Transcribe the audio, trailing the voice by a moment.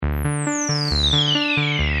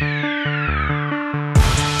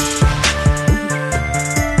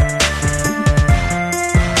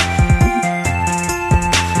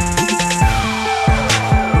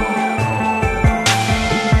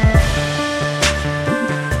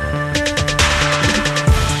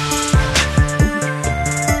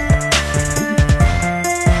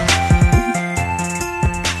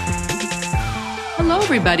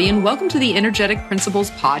Everybody, and welcome to the Energetic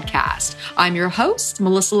Principles Podcast. I'm your host,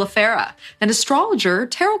 Melissa LaFera, an astrologer,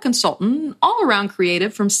 tarot consultant, all-around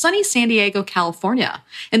creative from sunny San Diego, California.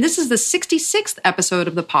 And this is the 66th episode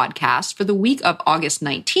of the podcast for the week of August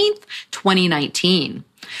 19th, 2019.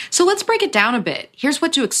 So let's break it down a bit. Here's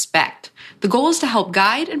what to expect. The goal is to help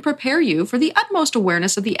guide and prepare you for the utmost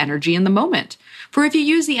awareness of the energy in the moment. For if you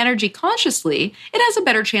use the energy consciously, it has a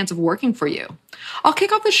better chance of working for you. I'll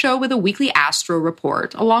kick off the show with a weekly astro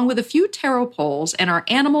report, along with a few tarot polls and our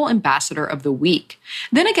animal ambassador of the week.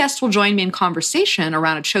 Then a guest will join me in conversation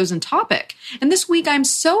around a chosen topic. And this week, I'm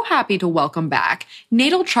so happy to welcome back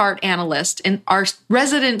natal chart analyst and our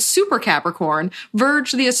resident super Capricorn,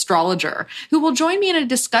 Verge the astrologer, who will join me in a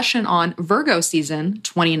discussion on Virgo season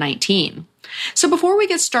 2019. So before we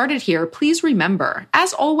get started here, please remember,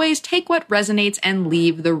 as always, take what resonates and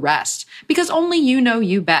leave the rest, because only you know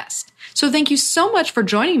you best. So thank you so much for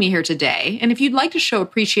joining me here today. And if you'd like to show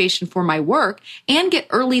appreciation for my work and get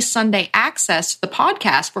early Sunday access to the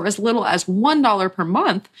podcast for as little as $1 per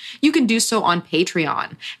month, you can do so on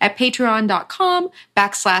Patreon at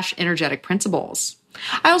patreon.com/energetic principles.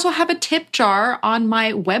 I also have a tip jar on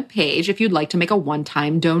my webpage if you'd like to make a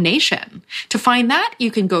one-time donation. To find that,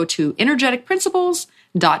 you can go to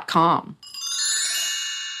energeticprinciples.com.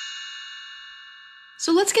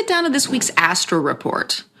 So let's get down to this week's astro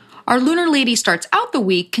report. Our lunar lady starts out the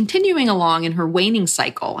week continuing along in her waning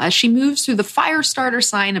cycle as she moves through the fire starter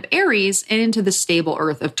sign of Aries and into the stable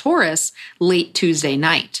earth of Taurus late Tuesday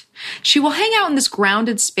night. She will hang out in this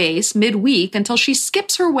grounded space midweek until she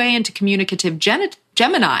skips her way into communicative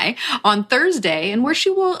Gemini on Thursday, and where she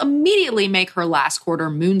will immediately make her last quarter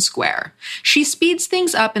moon square. She speeds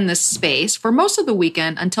things up in this space for most of the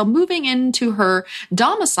weekend until moving into her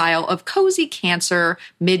domicile of cozy Cancer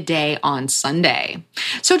midday on Sunday.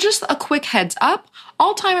 So just a quick heads up,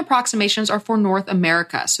 all time approximations are for North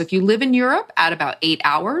America. So if you live in Europe, add about 8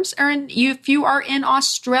 hours, or if you are in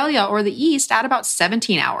Australia or the East, add about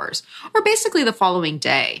 17 hours, or basically the following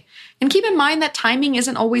day. And keep in mind that timing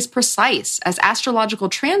isn't always precise, as astrological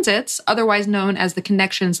transits, otherwise known as the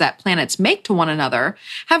connections that planets make to one another,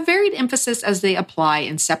 have varied emphasis as they apply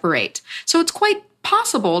and separate. So it's quite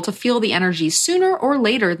possible to feel the energy sooner or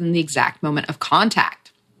later than the exact moment of contact.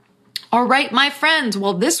 All right, my friends.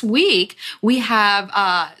 Well, this week we have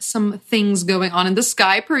some things going on in the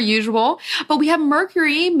sky per usual, but we have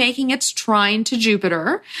Mercury making its trine to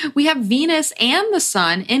Jupiter. We have Venus and the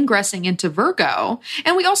Sun ingressing into Virgo.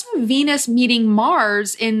 And we also have Venus meeting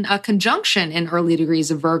Mars in a conjunction in early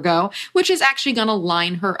degrees of Virgo, which is actually going to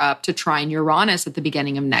line her up to trine Uranus at the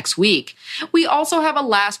beginning of next week. We also have a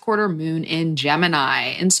last quarter moon in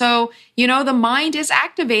Gemini. And so, the mind is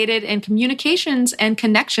activated and communications and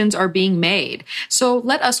connections are being made. So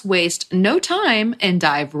let us waste no time and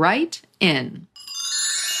dive right in.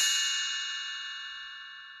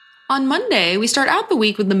 On Monday, we start out the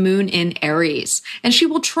week with the moon in Aries, and she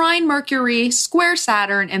will trine Mercury, square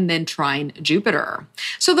Saturn, and then trine Jupiter.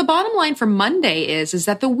 So the bottom line for Monday is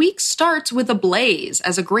that the week starts with a blaze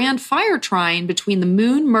as a grand fire trine between the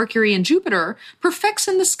moon, Mercury, and Jupiter perfects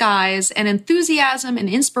in the skies, and enthusiasm and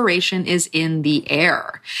inspiration is in the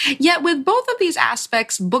air. Yet with both of these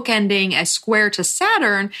aspects bookending a square to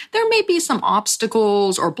Saturn, there may be some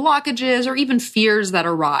obstacles or blockages or even fears that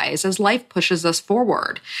arise as life pushes us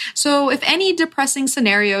forward. So if any depressing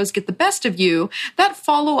scenarios get the best of you, that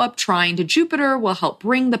follow-up trine to Jupiter will help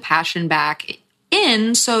bring the passion back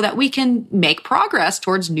in so that we can make progress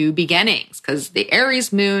towards new beginnings, because the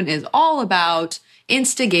Aries moon is all about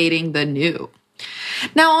instigating the new.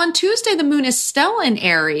 Now, on Tuesday, the moon is still in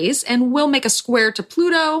Aries and will make a square to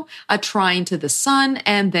Pluto, a trine to the Sun,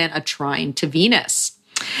 and then a trine to Venus.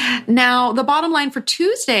 Now, the bottom line for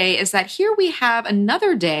Tuesday is that here we have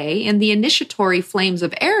another day in the initiatory flames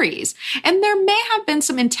of Aries, and there may have been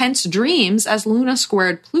some intense dreams as Luna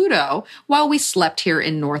squared Pluto while we slept here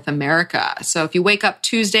in North America. So if you wake up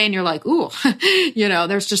Tuesday and you're like, ooh,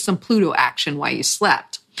 there's just some Pluto action while you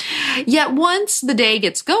slept. Yet once the day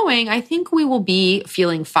gets going, I think we will be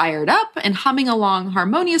feeling fired up and humming along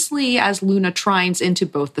harmoniously as Luna trines into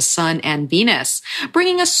both the Sun and Venus,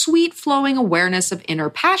 bringing a sweet flowing awareness of inner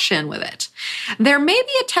passion with it. There may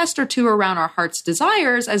be a test or two around our heart's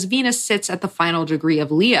desires as Venus sits at the final degree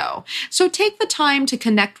of Leo, so take the time to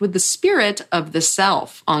connect with the spirit of the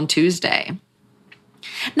self on Tuesday.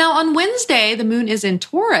 Now, on Wednesday, the moon is in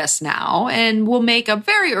Taurus now and will make a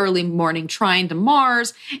very early morning trine to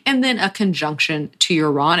Mars and then a conjunction to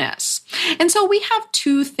Uranus. And so we have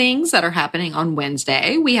two things that are happening on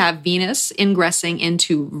Wednesday. We have Venus ingressing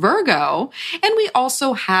into Virgo, and we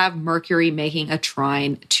also have Mercury making a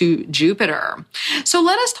trine to Jupiter. So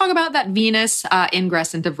let us talk about that Venus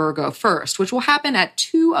ingress into Virgo first, which will happen at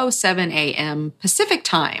 2:07 a.m. Pacific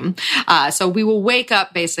time. So we will wake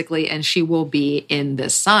up basically, and she will be in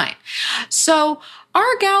this sign. So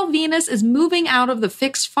our gal Venus is moving out of the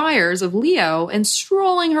fixed fires of Leo and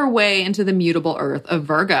strolling her way into the mutable earth of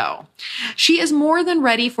Virgo. She is more than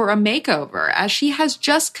ready for a makeover as she has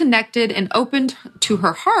just connected and opened to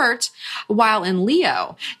her heart while in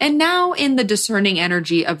Leo. And now in the discerning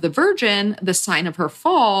energy of the Virgin, the sign of her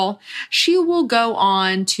fall, she will go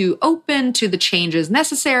on to open to the changes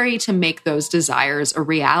necessary to make those desires a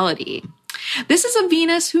reality. This is a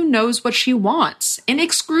Venus who knows what she wants in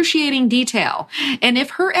excruciating detail, and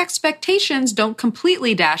if her expectations don't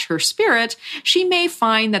completely dash her spirit, she may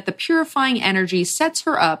find that the purifying energy sets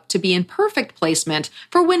her up to be in perfect placement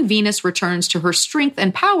for when Venus returns to her strength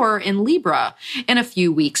and power in Libra in a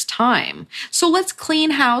few weeks' time. So let's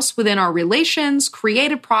clean house within our relations,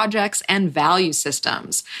 creative projects, and value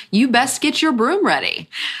systems. You best get your broom ready,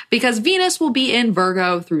 because Venus will be in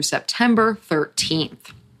Virgo through September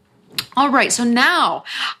 13th. All right, so not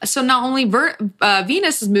only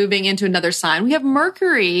Venus is moving into another sign, we have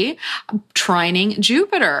Mercury trining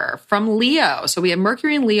Jupiter from Leo. So we have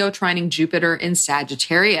Mercury in Leo trining Jupiter in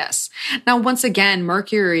Sagittarius. Now, once again,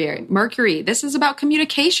 Mercury, this is about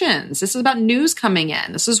communications. This is about news coming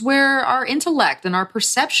in. This is where our intellect and our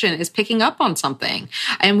perception is picking up on something.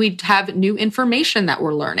 And we have new information that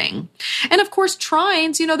we're learning. And of course,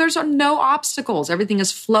 trines, there's no obstacles. Everything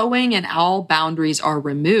is flowing and all boundaries are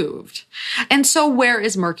removed. And so where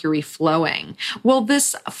is Mercury flowing? Well,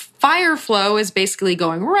 this fire flow is basically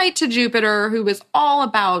going right to Jupiter, who is all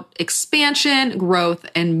about expansion, growth,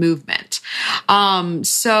 and movement.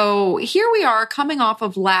 So here we are coming off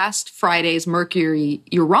of last Friday's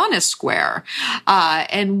Mercury-Uranus square.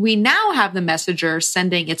 And we now have the messenger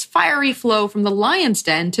sending its fiery flow from the Lion's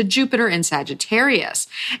Den to Jupiter in Sagittarius.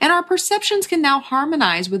 And our perceptions can now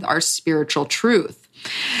harmonize with our spiritual truth.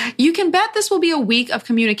 You can bet this will be a week of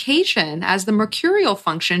communication as the mercurial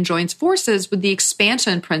function joins forces with the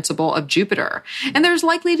expansion principle of Jupiter. And there's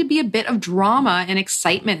likely to be a bit of drama and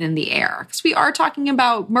excitement in the air because we are talking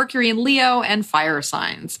about Mercury in Leo and fire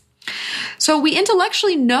signs. So we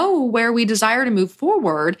intellectually know where we desire to move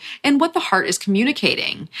forward and what the heart is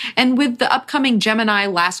communicating. And with the upcoming Gemini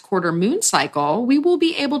last quarter moon cycle, we will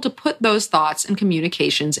be able to put those thoughts and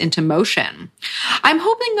communications into motion. I'm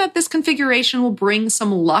hoping that this configuration will bring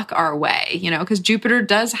some luck our way, because Jupiter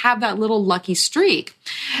does have that little lucky streak.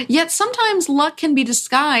 Yet sometimes luck can be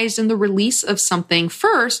disguised in the release of something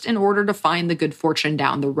first in order to find the good fortune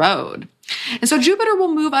down the road. And so Jupiter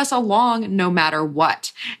will move us along no matter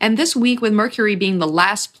what. And this week, with Mercury being the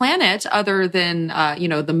last planet other than,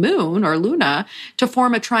 the moon or Luna to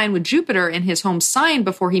form a trine with Jupiter in his home sign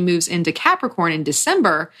before he moves into Capricorn in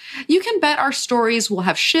December, you can bet our stories will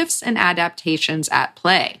have shifts and adaptations at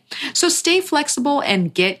play. So stay flexible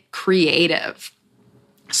and get creative.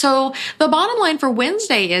 So the bottom line for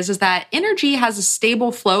Wednesday is that energy has a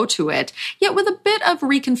stable flow to it, yet with a bit of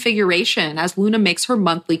reconfiguration as Luna makes her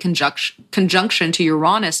monthly conjunction to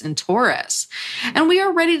Uranus in Taurus. And we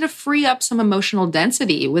are ready to free up some emotional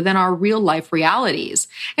density within our real life realities.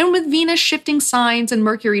 And with Venus shifting signs and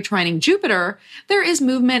Mercury trining Jupiter, there is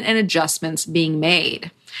movement and adjustments being made.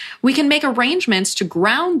 We can make arrangements to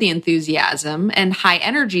ground the enthusiasm and high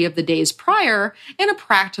energy of the days prior in a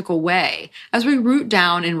practical way as we root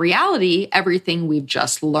down in reality everything we've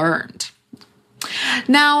just learned.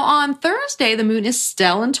 Now, on Thursday, the moon is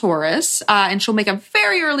still in Taurus, and she'll make a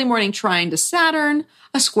very early morning trine to Saturn,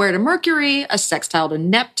 a square to Mercury, a sextile to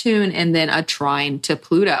Neptune, and then a trine to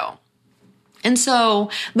Pluto. And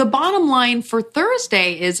so the bottom line for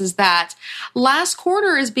Thursday is that last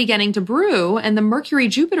quarter is beginning to brew and the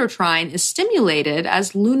Mercury-Jupiter trine is stimulated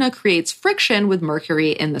as Luna creates friction with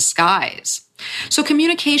Mercury in the skies. So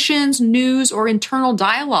communications, news, or internal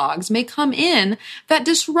dialogues may come in that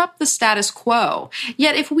disrupt the status quo.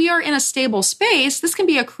 Yet if we are in a stable space, this can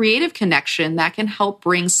be a creative connection that can help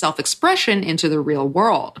bring self-expression into the real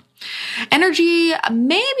world. Energy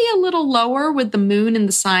may be a little lower with the moon in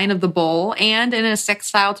the sign of the bull and in a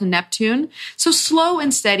sextile to Neptune, so slow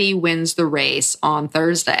and steady wins the race on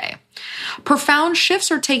Thursday. Profound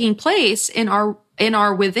shifts are taking place in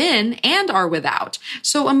our within and our without.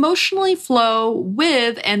 So emotionally flow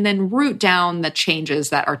with and then root down the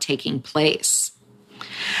changes that are taking place.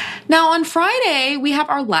 Now, on Friday, we have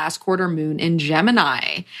our last quarter moon in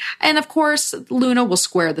Gemini. And of course, Luna will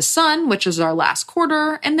square the sun, which is our last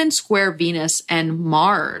quarter, and then square Venus and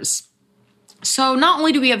Mars. So not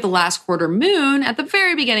only do we have the last quarter moon at the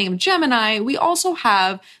very beginning of Gemini, we also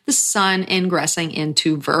have the sun ingressing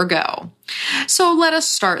into Virgo. So let us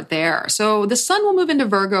start there. So the sun will move into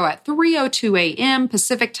Virgo at 3:02 a.m.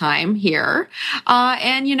 Pacific time here.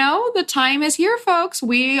 And the time is here, folks.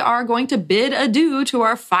 We are going to bid adieu to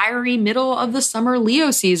our fiery middle of the summer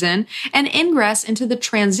Leo season and ingress into the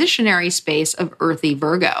transitionary space of earthy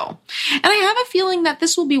Virgo. And I have a feeling that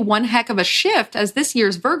this will be one heck of a shift, as this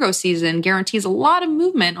year's Virgo season guarantees a lot of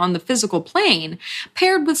movement on the physical plane,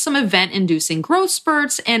 paired with some event-inducing growth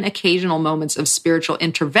spurts and occasional moments of spiritual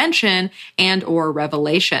intervention and or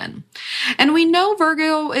revelation. And we know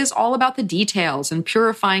Virgo is all about the details and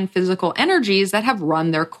purifying physical energies that have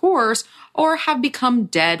run their course or have become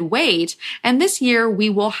dead weight. And this year we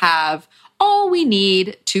will have all we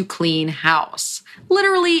need to clean house,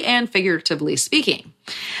 literally and figuratively speaking.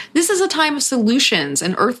 This is a time of solutions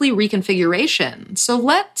and earthly reconfiguration. So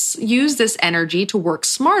let's use this energy to work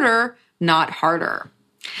smarter, not harder.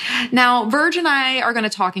 Now, Virg and I are going to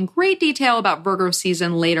talk in great detail about Virgo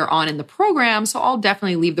season later on in the program, so I'll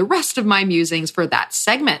definitely leave the rest of my musings for that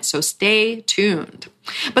segment, so stay tuned.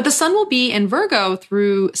 But the sun will be in Virgo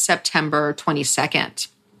through September 22nd.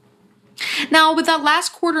 Now, with that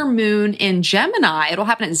last quarter moon in Gemini, it'll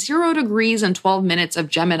happen at 0 degrees and 12 minutes of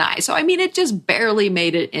Gemini. So, it just barely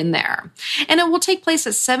made it in there. And it will take place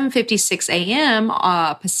at 7:56 a.m.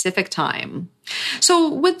 Pacific time. So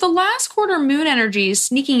with the last quarter moon energies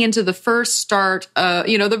sneaking into the first start,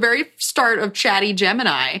 the very start of chatty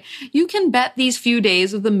Gemini, you can bet these few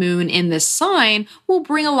days of the moon in this sign will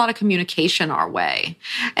bring a lot of communication our way.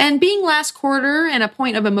 And being last quarter and a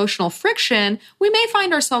point of emotional friction, we may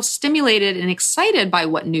find ourselves stimulated and excited by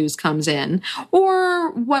what news comes in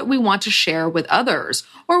or what we want to share with others.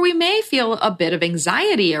 Or we may feel a bit of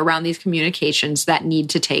anxiety around these communications that need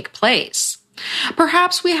to take place.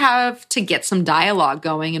 Perhaps we have to get some dialogue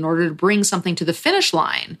going in order to bring something to the finish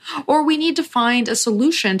line, or we need to find a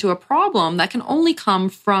solution to a problem that can only come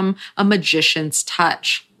from a magician's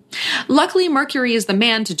touch. Luckily, Mercury is the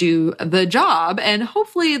man to do the job, and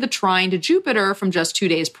hopefully the trine to Jupiter from just 2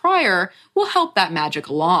 days prior will help that magic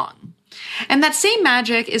along. And that same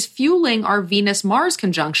magic is fueling our Venus-Mars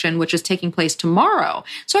conjunction, which is taking place tomorrow.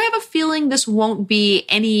 So I have a feeling this won't be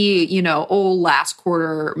any, old last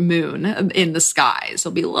quarter moon in the skies.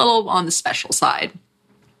 It'll be a little on the special side.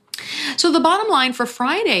 So the bottom line for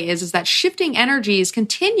Friday is that shifting energies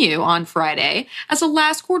continue on Friday as the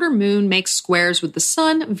last quarter moon makes squares with the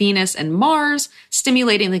sun, Venus, and Mars,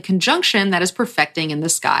 stimulating the conjunction that is perfecting in the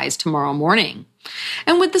skies tomorrow morning.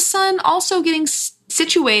 And with the sun also getting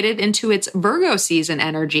situated into its Virgo season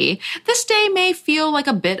energy, this day may feel like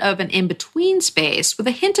a bit of an in-between space with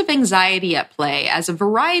a hint of anxiety at play as a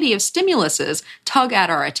variety of stimuluses tug at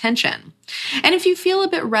our attention. And if you feel a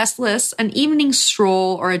bit restless, an evening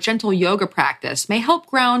stroll or a gentle yoga practice may help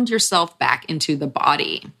ground yourself back into the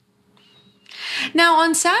body. Now,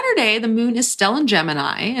 on Saturday, the moon is still in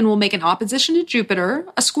Gemini and will make an opposition to Jupiter,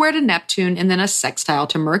 a square to Neptune, and then a sextile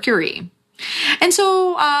to Mercury. And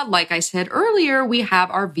so, like I said earlier, we have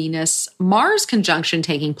our Venus-Mars conjunction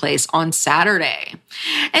taking place on Saturday.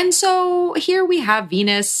 And so here we have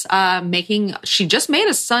Venus she just made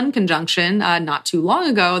a sun conjunction not too long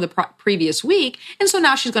ago, the previous week. And so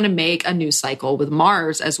now she's going to make a new cycle with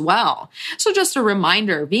Mars as well. So just a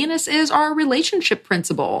reminder, Venus is our relationship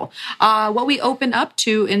principle, what we open up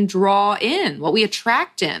to and draw in, what we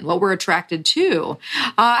attract in, what we're attracted to,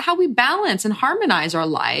 how we balance and harmonize our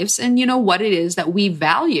lives, and what it is that we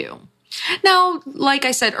value. Now, like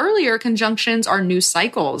I said earlier, conjunctions are new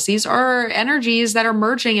cycles. These are energies that are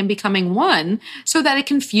merging and becoming one so that it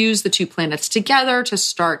can fuse the two planets together to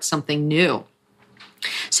start something new.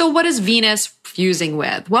 So what is Venus fusing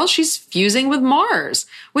with? Well, she's fusing with Mars,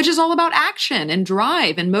 which is all about action and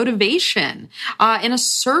drive and motivation and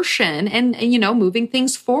assertion and moving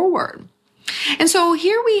things forward. And so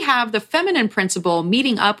here we have the feminine principle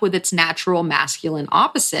meeting up with its natural masculine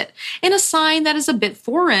opposite in a sign that is a bit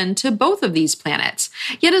foreign to both of these planets,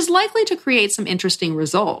 yet is likely to create some interesting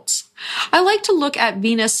results. I like to look at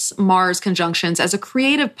Venus-Mars conjunctions as a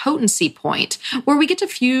creative potency point where we get to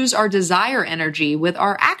fuse our desire energy with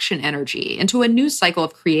our action energy into a new cycle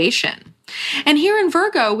of creation. And here in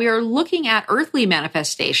Virgo, we are looking at earthly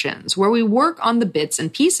manifestations where we work on the bits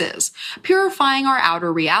and pieces, purifying our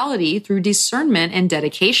outer reality through discernment and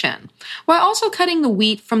dedication, while also cutting the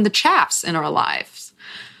wheat from the chaffs in our lives.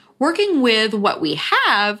 Working with what we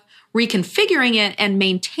have, reconfiguring it, and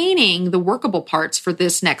maintaining the workable parts for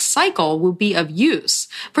this next cycle will be of use,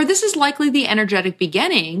 for this is likely the energetic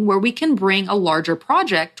beginning where we can bring a larger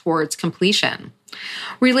project towards completion.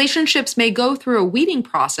 Relationships may go through a weeding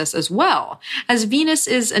process as well, as Venus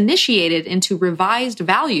is initiated into revised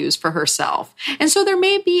values for herself, and so there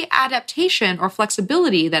may be adaptation or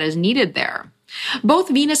flexibility that is needed there. Both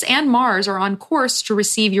Venus and Mars are on course to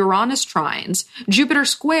receive Uranus trines, Jupiter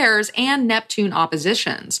squares, and Neptune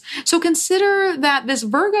oppositions, so consider that this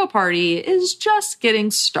Virgo party is just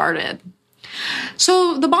getting started.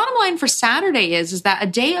 So the bottom line for Saturday is that a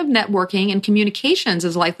day of networking and communications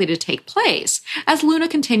is likely to take place as Luna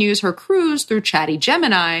continues her cruise through chatty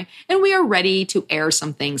Gemini, and we are ready to air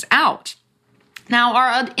some things out. Now,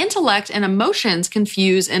 our intellect and emotions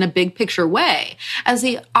confuse in a big picture way, as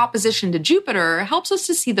the opposition to Jupiter helps us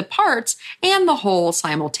to see the parts and the whole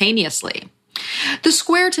simultaneously. The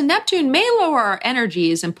square to Neptune may lower our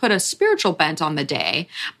energies and put a spiritual bent on the day,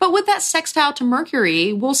 but with that sextile to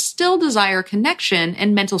Mercury, we'll still desire connection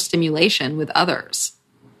and mental stimulation with others.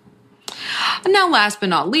 Now, last but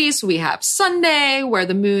not least, we have Sunday, where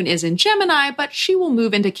the moon is in Gemini, but she will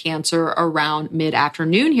move into Cancer around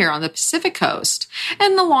mid-afternoon here on the Pacific coast.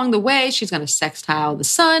 And along the way, she's going to sextile the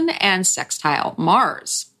Sun and sextile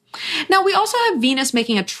Mars. Now, we also have Venus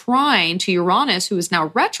making a trine to Uranus, who is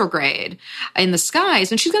now retrograde in the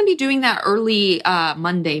skies, and she's going to be doing that early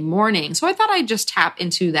Monday morning. So I thought I'd just tap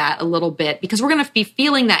into that a little bit because we're going to be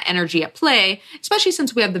feeling that energy at play, especially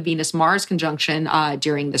since we have the Venus-Mars conjunction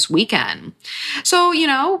during this weekend. So,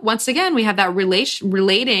 once again, we have that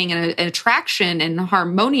relating and an attraction and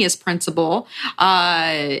harmonious principle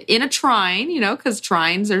in a trine, because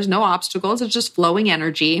trines, there's no obstacles, it's just flowing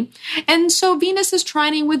energy. And so Venus is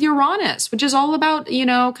trining with Uranus, which is all about,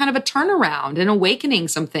 kind of a turnaround and awakening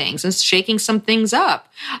some things and shaking some things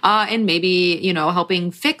up, and maybe, helping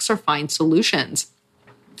fix or find solutions.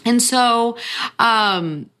 And so,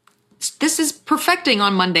 this is perfecting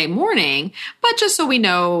on Monday morning, but just so we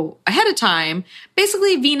know ahead of time,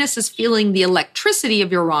 basically Venus is feeling the electricity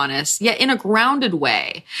of Uranus, yet in a grounded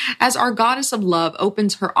way, as our goddess of love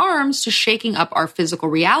opens her arms to shaking up our physical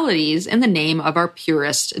realities in the name of our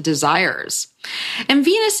purest desires. And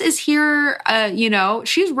Venus is here,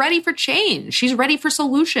 she's ready for change. She's ready for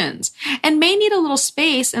solutions and may need a little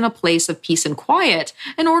space and a place of peace and quiet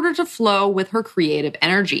in order to flow with her creative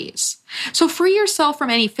energies. So free yourself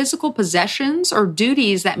from any physical possessions or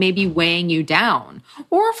duties that may be weighing you down,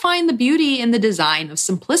 or find the beauty in the design of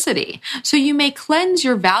simplicity so you may cleanse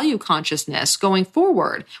your value consciousness going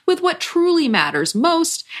forward with what truly matters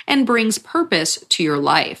most and brings purpose to your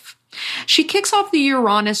life. She kicks off the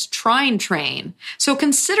Uranus trine train, so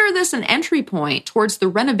consider this an entry point towards the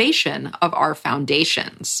renovation of our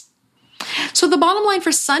foundations. So the bottom line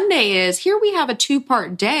for Sunday is here we have a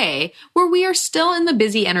two-part day where we are still in the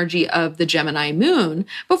busy energy of the Gemini moon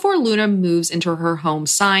before Luna moves into her home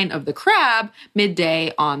sign of the Crab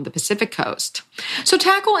midday on the Pacific coast. So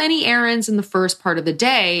tackle any errands in the first part of the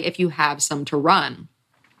day if you have some to run.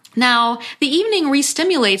 Now, the evening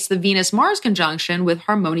re-stimulates the Venus-Mars conjunction with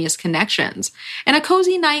harmonious connections, and a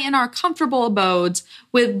cozy night in our comfortable abodes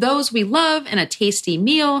with those we love and a tasty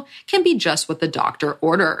meal can be just what the doctor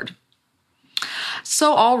ordered.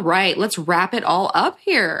 So, all right, let's wrap it all up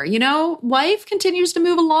here. Life continues to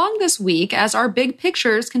move along this week as our big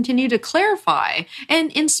pictures continue to clarify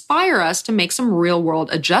and inspire us to make some real-world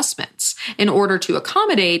adjustments in order to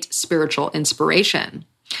accommodate spiritual inspiration.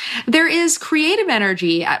 There is creative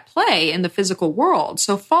energy at play in the physical world,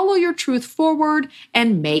 so follow your truth forward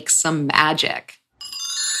and make some magic.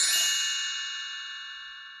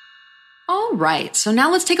 All right, so now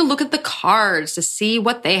let's take a look at the cards to see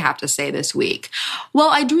what they have to say this week. Well,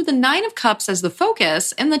 I drew the Nine of Cups as the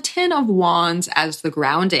focus and the Ten of Wands as the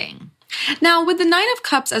grounding. Now, with the Nine of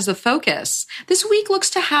Cups as the focus, this week looks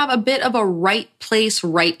to have a bit of a right place,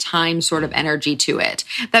 right time sort of energy to it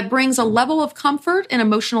that brings a level of comfort and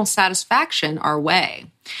emotional satisfaction our way.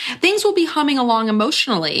 Things will be humming along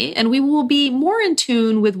emotionally, and we will be more in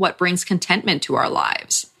tune with what brings contentment to our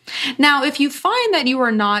lives. Now, if you find that you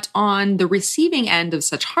are not on the receiving end of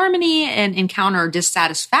such harmony and encounter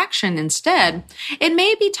dissatisfaction instead, it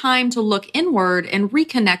may be time to look inward and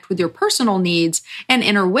reconnect with your personal needs and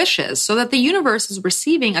inner wishes so that the universe is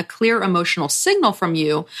receiving a clear emotional signal from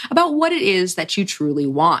you about what it is that you truly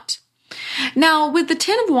want. Now, with the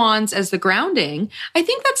Ten of Wands as the grounding, I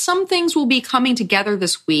think that some things will be coming together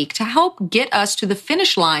this week to help get us to the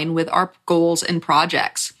finish line with our goals and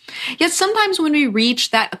projects. Yet sometimes when we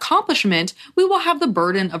reach that accomplishment, we will have the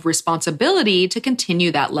burden of responsibility to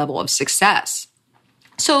continue that level of success.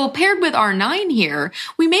 So paired with our 9 here,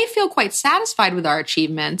 we may feel quite satisfied with our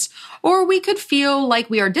achievements, or we could feel like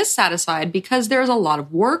we are dissatisfied because there's a lot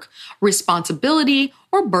of work, responsibility,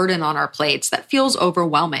 or burden on our plates that feels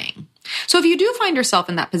overwhelming. So if you do find yourself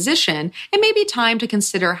in that position, it may be time to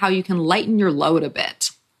consider how you can lighten your load a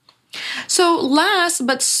bit. So last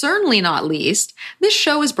but certainly not least, this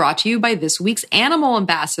show is brought to you by this week's animal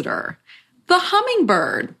ambassador, the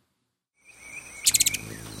hummingbird.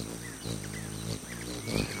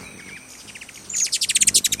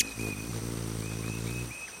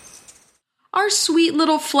 Our sweet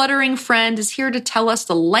little fluttering friend is here to tell us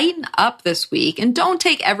to lighten up this week and don't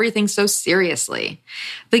take everything so seriously.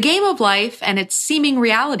 The game of life and its seeming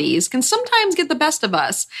realities can sometimes get the best of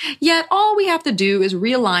us, yet all we have to do is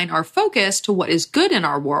realign our focus to what is good in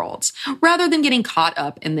our worlds, rather than getting caught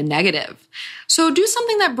up in the negative. So do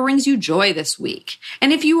something that brings you joy this week.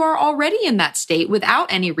 And if you are already in that state without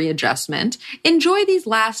any readjustment, enjoy these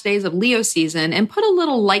last days of Leo season and put a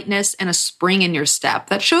little lightness and a spring in your step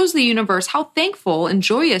that shows the universe how thankful and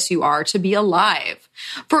joyous you are to be alive.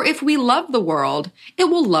 For if we love the world, it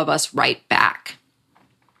will love us right back.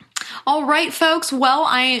 All right, folks. Well,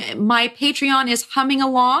 my Patreon is humming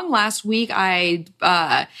along. Last week, I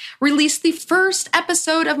released the first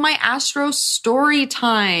episode of my Astro Story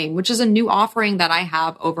Time, which is a new offering that I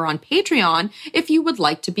have over on Patreon if you would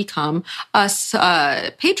like to become a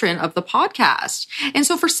patron of the podcast. And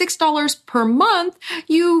so for $6 per month,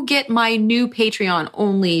 you get my new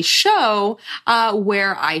Patreon-only show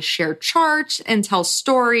where I share charts and tell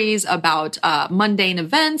stories about mundane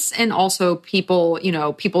events and also people's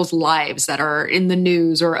lives that are in the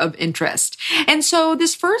news or of interest. And so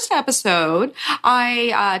this first episode,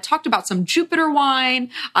 I talked about some Jupiter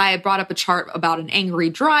wine. I brought up a chart about an angry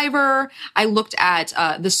driver. I looked at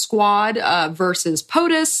the Squad versus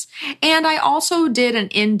POTUS. And I also did an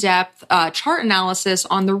in-depth chart analysis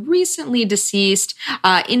on the recently deceased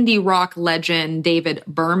indie rock legend, David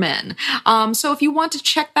Berman. So if you want to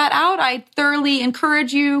check that out, I thoroughly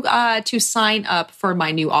encourage you to sign up for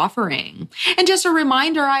my new offering. And just a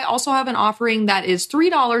reminder, I also have an offering that is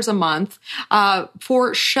 $3 a month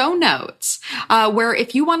for show notes, where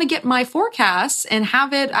if you want to get my forecasts and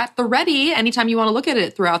have it at the ready anytime you want to look at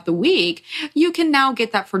it throughout the week, you can now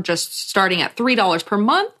get that for just starting at $3 per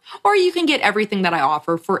month, or you can get everything that I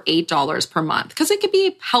offer for $8 per month, because it could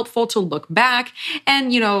be helpful to look back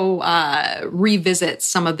and, revisit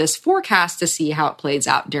some of this forecast to see how it plays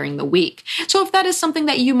out during the week. So if that is something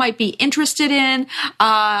that you might be interested in,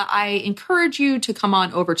 I encourage you to come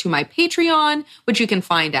on over to my Patreon, which you can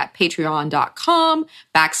find at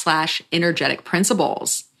patreon.com/energetic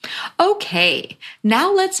principles. Okay,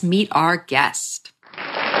 now let's meet our guest.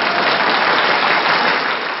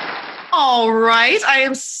 All right. I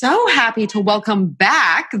am so happy to welcome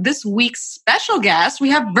back this week's special guest. We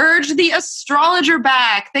have Verge the astrologer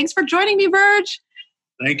back. Thanks for joining me, Verge.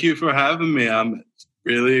 Thank you for having me. I'm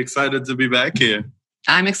really excited to be back here.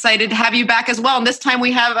 I'm excited to have you back as well. And this time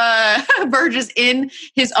we have Verge is in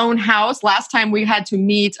his own house. Last time we had to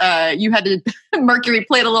meet, Mercury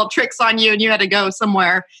played a little tricks on you and you had to go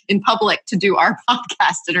somewhere in public to do our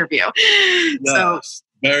podcast interview. Yes. So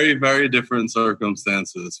very, very different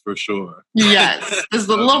circumstances for sure. Yes. There's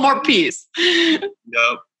a little more peace. Yep.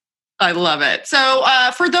 I love it. So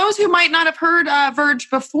for those who might not have heard Verge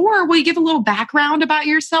before, will you give a little background about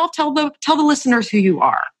yourself? Tell the listeners who you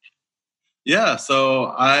are. Yeah, so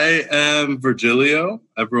I am Virgilio.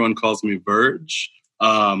 Everyone calls me Verge.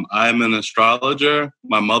 I'm an astrologer.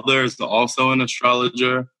 My mother is also an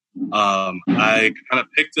astrologer. I kind of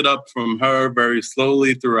picked it up from her very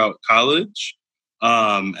slowly throughout college.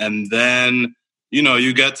 And then,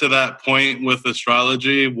 you get to that point with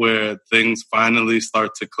astrology where things finally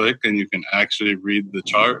start to click and you can actually read the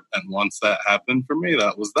chart. And once that happened for me,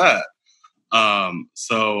 that was that.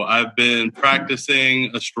 So I've been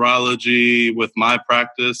practicing astrology with my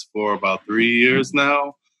practice for about 3 years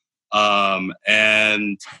now.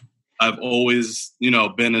 And I've always,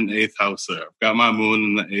 been an 8th houser. I've got my moon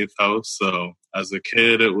in the 8th house. So as a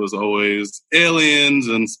kid, it was always aliens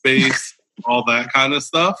and space. all that kind of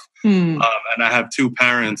stuff. And I have two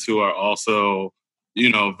parents who are also,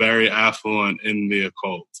 very affluent in the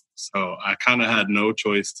occult. So I kind of had no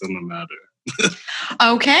choice in the matter.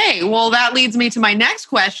 Okay, well, that leads me to my next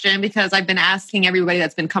question, because I've been asking everybody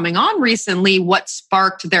that's been coming on recently what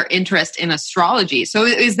sparked their interest in astrology. So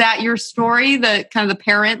is that your story, the kind of the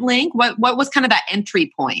parent link? What was kind of that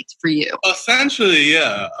entry point for you? Essentially,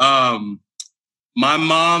 yeah. My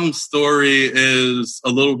mom's story is a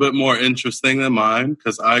little bit more interesting than mine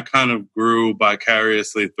because I kind of grew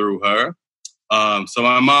vicariously through her. So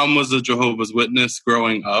my mom was a Jehovah's Witness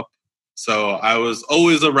growing up. So I was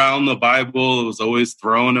always around the Bible. It was always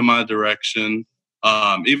thrown in my direction,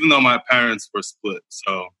 even though my parents were split.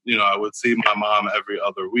 So, I would see my mom every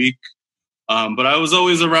other week. But I was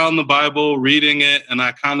always around the Bible, reading it, and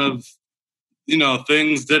I kind of,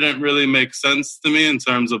 things didn't really make sense to me in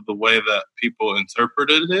terms of the way that people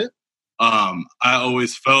interpreted it. I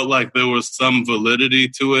always felt like there was some validity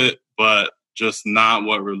to it, but just not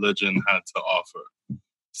what religion had to offer.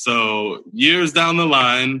 So years down the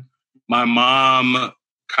line, my mom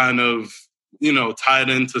kind of, tied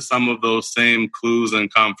into some of those same clues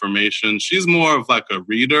and confirmations. She's more of like a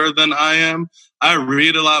reader than I am. I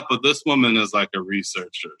read a lot, but this woman is like a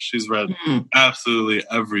researcher. She's read absolutely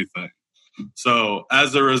everything. So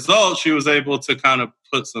as a result, she was able to kind of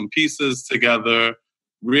put some pieces together,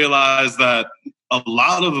 realize that a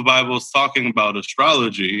lot of the Bible is talking about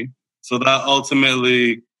astrology. So that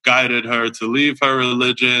ultimately guided her to leave her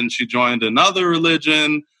religion. She joined another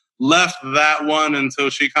religion, left that one until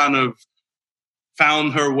she kind of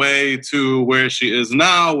found her way to where she is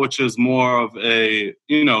now, which is more of a,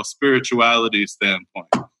 spirituality standpoint.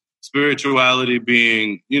 Spirituality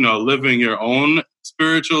being, living your own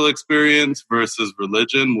spiritual experience versus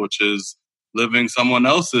religion, which is living someone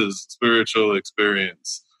else's spiritual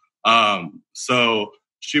experience. So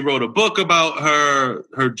she wrote a book about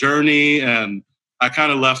her journey, and I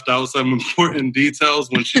kind of left out some important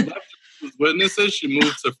details. When she left Jehovah's Witnesses, she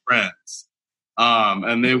moved to France.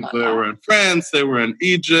 And they were in France, they were in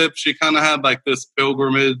Egypt. She kind of had like this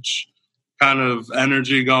pilgrimage kind of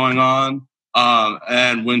energy going on.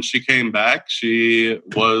 And when she came back, she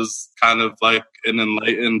was kind of like an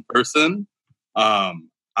enlightened person.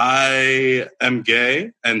 I am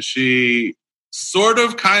gay, and she sort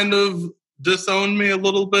of kind of disowned me a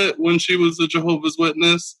little bit when she was a Jehovah's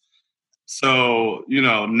Witness. So,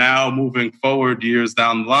 now moving forward years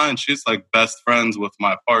down the line, she's like best friends with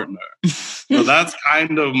my partner. So that's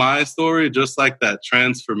kind of my story, just like that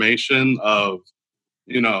transformation of,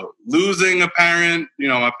 losing a parent.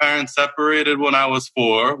 My parents separated when I was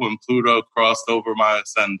 4, when Pluto crossed over my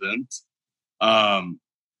ascendant.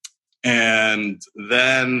 And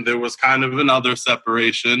then there was kind of another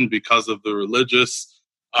separation because of the religious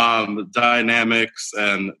dynamics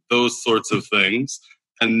and those sorts of things.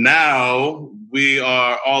 And now we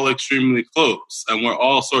are all extremely close, and we're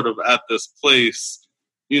all sort of at this place,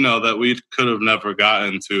 that we could have never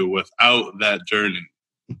gotten to without that journey.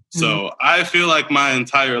 So I feel like my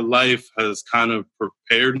entire life has kind of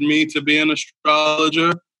prepared me to be an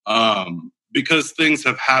astrologer, because things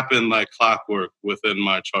have happened like clockwork within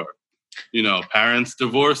my chart. Parents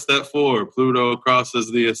divorced at 4, Pluto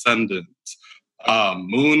crosses the ascendant,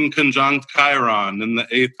 Moon conjunct Chiron in the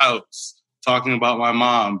 8th house. Talking about my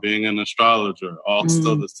mom being an astrologer,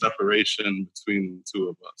 also the separation between the two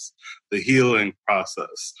of us, the healing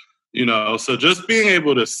process, so just being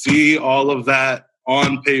able to see all of that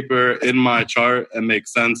on paper in my chart and make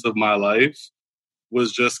sense of my life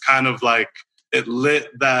was just kind of like, it lit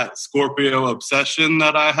that Scorpio obsession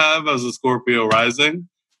that I have as a Scorpio rising.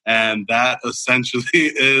 And that essentially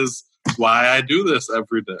is why I do this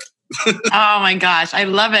every day. Oh my gosh, I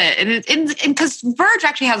love it. And because Verge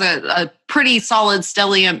actually has a pretty solid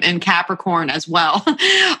stellium in Capricorn as well.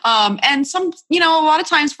 And some, a lot of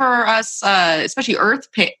times for us, especially Earth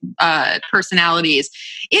personalities,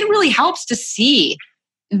 it really helps to see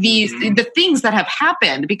the things that have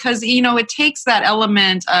happened, because it takes that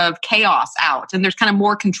element of chaos out, and there's kind of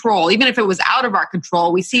more control. Even if it was out of our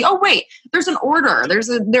control, we see, oh wait, there's an order,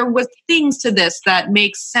 there was things to this that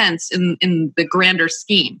makes sense in the grander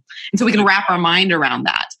scheme, and so we can wrap our mind around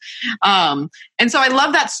that. And so I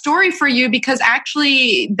love that story for you, because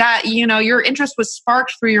actually that your interest was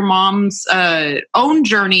sparked through your mom's own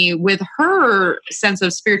journey with her sense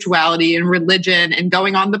of spirituality and religion and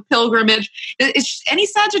going on the pilgrimage. Is any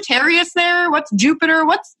Sagittarius there? What's Jupiter?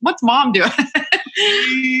 What's mom doing?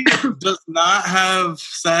 She does not have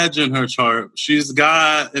Sag in her chart. She's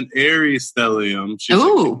got an Aries stellium. She's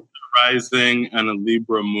a rising and a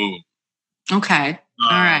Libra moon. Okay. All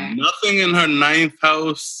right. Nothing in her 9th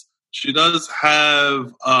house. She does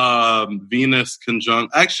have Venus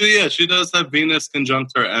conjunct. Actually, yeah, she does have Venus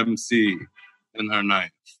conjunct her MC in her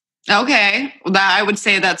ninth. Okay, I would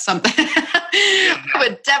say that's something. I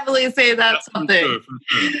would definitely say that's something.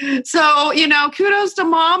 For sure. So, kudos to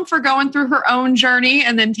mom for going through her own journey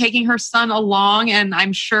and then taking her son along. And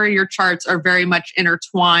I'm sure your charts are very much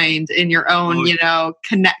intertwined in your own,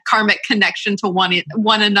 karmic connection to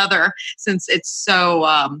one another, since it's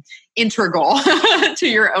so integral to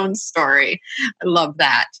your own story. I love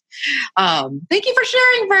that. Thank you for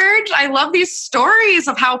sharing, Verge. I love these stories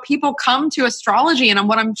of how people come to astrology, and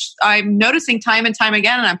what I'm noticing time and time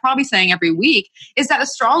again, and I'm probably saying every week, is that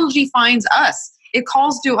astrology finds us. It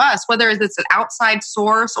calls to us, whether it's an outside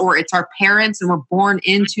source or it's our parents and we're born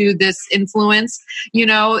into this influence.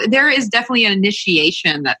 There is definitely an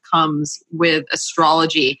initiation that comes with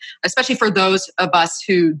astrology, especially for those of us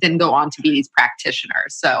who then go on to be these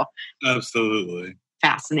practitioners. So absolutely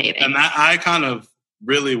fascinating. And I kind of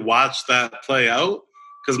really watched that play out,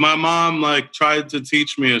 because my mom tried to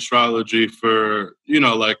teach me astrology for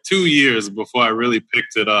 2 years before I really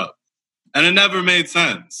picked it up, and it never made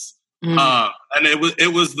sense. And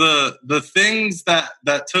it was the things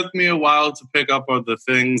that took me a while to pick up are the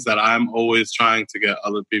things that I'm always trying to get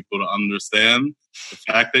other people to understand. The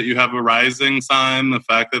fact that you have a rising sign, the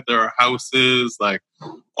fact that there are houses,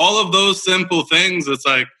 all of those simple things. It's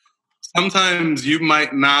sometimes you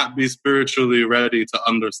might not be spiritually ready to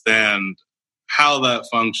understand how that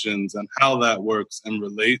functions and how that works and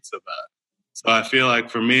relate to that. So I feel like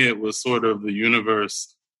for me, it was sort of the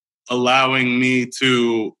universe allowing me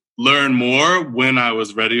to learn more when I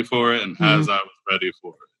was ready for it and as I was ready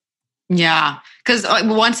for it. Yeah, because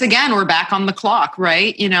once again, we're back on the clock,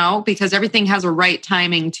 right? Because everything has a right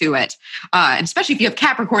timing to it. And especially if you have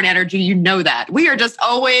Capricorn energy, that. We are just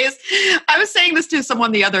always, I was saying this to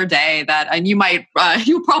someone the other day and you'll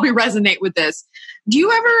probably resonate with this. Do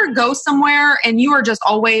you ever go somewhere and you are just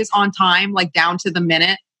always on time, down to the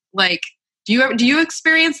minute? Do you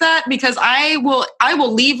experience that? Because I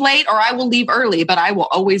will leave late or I will leave early, but I will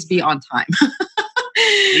always be on time.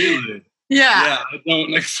 Really? Yeah, I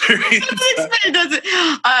don't experience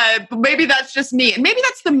that. Maybe that's just me. Maybe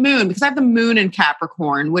that's the moon, because I have the moon in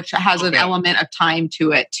Capricorn, which has an element of time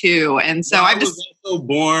to it too. And so I was also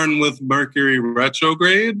born with Mercury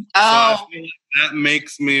retrograde. Oh, so I feel that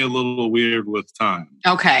makes me a little weird with time.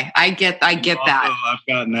 Okay, I get that. I've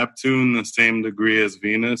got Neptune the same degree as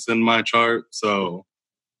Venus in my chart, so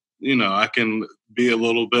I can be a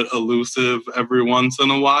little bit elusive every once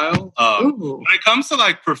in a while. When it comes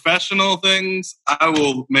to professional things, I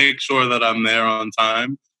will make sure that I'm there on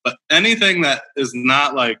time. But anything that is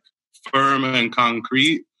not firm and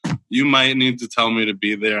concrete, you might need to tell me to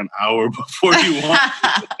be there an hour before you want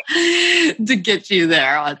to get you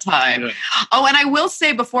there on time. Yeah. Oh, and I will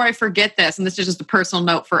say before I forget this, and this is just a personal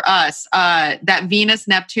note for us, that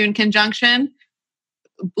Venus-Neptune conjunction,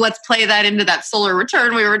 let's play that into that solar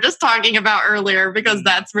return we were just talking about earlier, because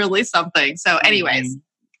that's really something. So anyways,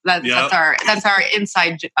 that's our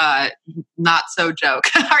inside not so joke,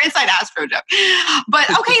 our inside astro joke. But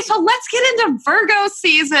okay, so let's get into Virgo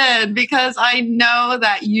season, because I know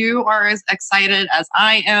that you are as excited as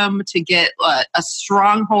I am to get a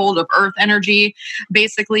stronghold of earth energy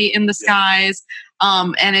basically in the skies.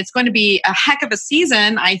 And it's going to be a heck of a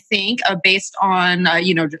season, I think, based on,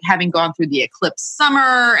 having gone through the eclipse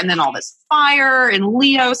summer and then all this fire in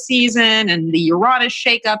Leo season and the Uranus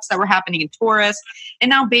shakeups that were happening in Taurus. And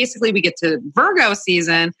now basically we get to Virgo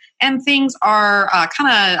season and things are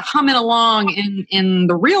kind of humming along in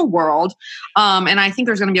the real world. And I think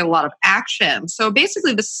there's going to be a lot of action. So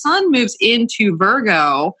basically the sun moves into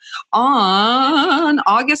Virgo on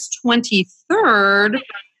August 23rd,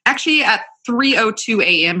 actually at 3:02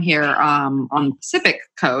 a.m. here on the Pacific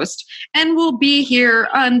coast, and we'll be here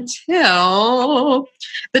until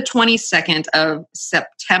the 22nd of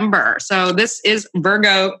September. So this is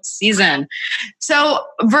Virgo season. So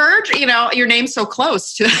Virg, your name's so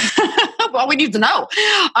close to what we need to know.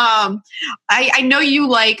 I know you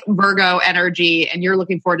like Virgo energy and you're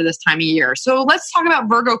looking forward to this time of year. So let's talk about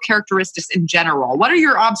Virgo characteristics in general. What are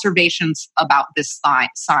your observations about this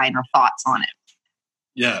sign or thoughts on it?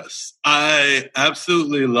 Yes, I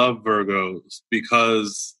absolutely love Virgos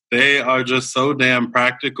because they are just so damn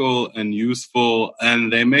practical and useful,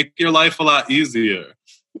 and they make your life a lot easier.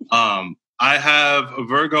 I have a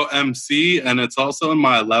Virgo MC, and it's also in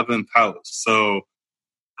my 11th house. So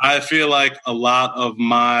I feel like a lot of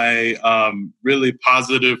my really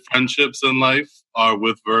positive friendships in life are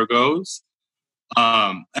with Virgos.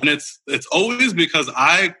 And it's always because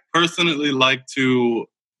I personally like to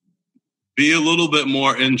be a little bit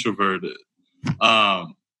more introverted.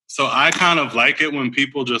 So I kind of like it when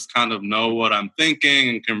people just kind of know what I'm thinking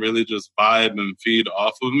and can really just vibe and feed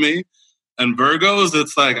off of me. And Virgos,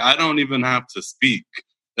 it's like I don't even have to speak.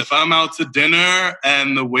 If I'm out to dinner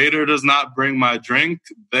and the waiter does not bring my drink,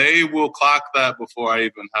 they will clock that before I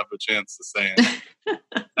even have a chance to say anything.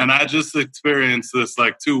 And I just experienced this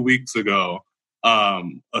like 2 weeks ago.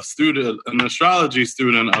 An astrology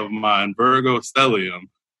student of mine, Virgo Stellium,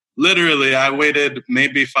 literally, I waited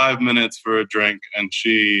maybe 5 minutes for a drink and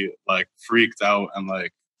she like freaked out and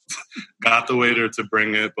like got the waiter to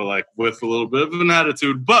bring it, but like with a little bit of an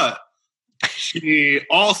attitude. But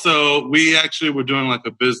we actually were doing like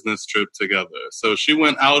a business trip together. So she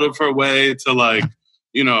went out of her way to like,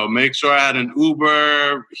 make sure I had an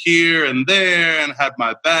Uber here and there and had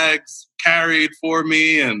my bags carried for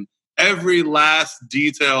me. And every last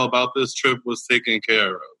detail about this trip was taken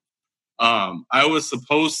care of. I was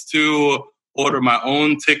supposed to order my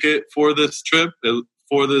own ticket for this trip,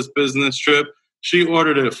 for this business trip. She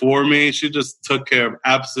ordered it for me. She just took care of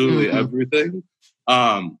absolutely everything.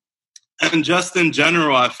 And just in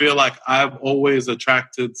general, I feel like I've always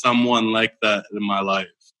attracted someone like that in my life.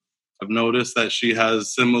 I've noticed that she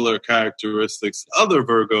has similar characteristics to other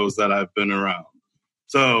Virgos that I've been around.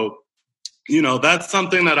 So, that's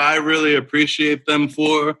something that I really appreciate them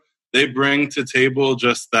for. They bring to table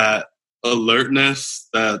just that alertness,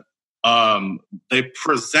 that they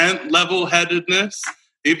present level-headedness,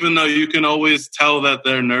 even though you can always tell that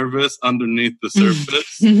they're nervous underneath the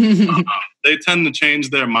surface. They tend to change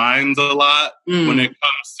their minds a lot when it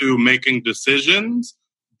comes to making decisions.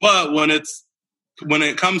 But when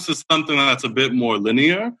it comes to something that's a bit more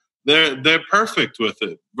linear, they're perfect with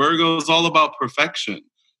it. Virgo is all about perfection,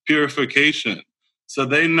 purification. So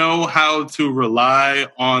they know how to rely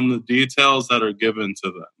on the details that are given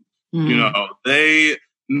to them. They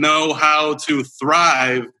know how to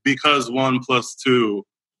thrive because 1 + 2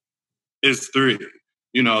 is 3.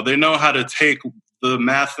 They know how to take the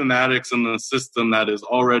mathematics and the system that is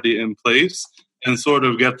already in place and sort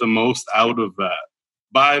of get the most out of that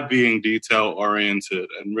by being detail oriented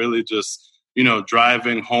and really just,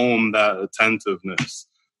 driving home that attentiveness.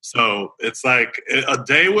 So it's like a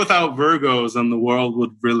day without Virgos and the world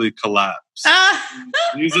would really collapse.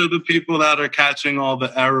 These are the people that are catching all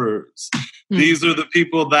the errors. These are the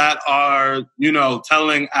people that are,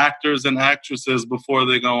 telling actors and actresses before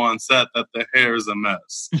they go on set that their hair is a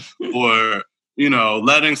mess. Or,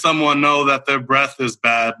 letting someone know that their breath is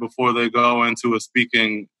bad before they go into a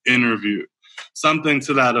speaking interview. Something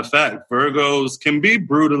to that effect. Virgos can be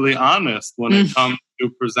brutally honest when it comes to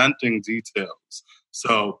presenting details.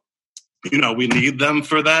 So, we need them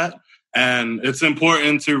for that. And it's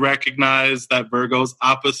important to recognize that Virgo's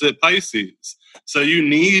opposite Pisces. So you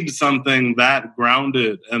need something that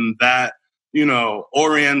grounded and that,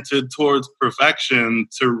 oriented towards perfection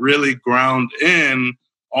to really ground in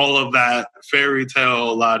all of that fairy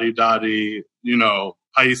tale, la-di-da-di,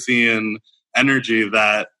 Piscean energy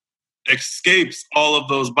that escapes all of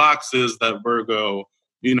those boxes that Virgo,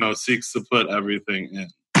 seeks to put everything in.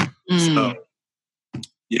 So,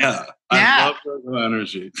 yeah, I love Virgo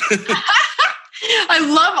energy. I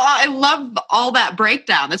love all that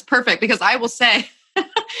breakdown. That's perfect because I will say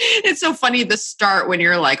it's so funny the start when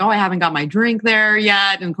you're like, oh, I haven't got my drink there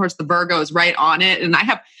yet. And of course the Virgo is right on it. And I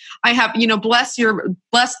have, bless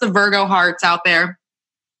the Virgo hearts out there,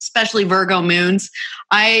 especially Virgo moons.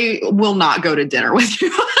 I will not go to dinner with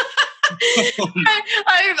you.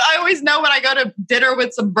 I always know when I go to dinner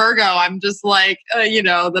with some Virgo, I'm just like,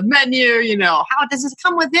 the menu, how does this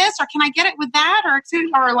come with this? Or can I get it with that?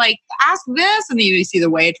 Or like ask this. And then you see the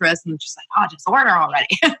waitress and it's just like, oh, just order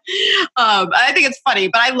already. I think it's funny,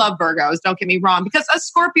 but I love Virgos. Don't get me wrong. Because as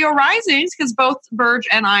Scorpio risings, because both Verge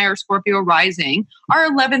and I are Scorpio rising, our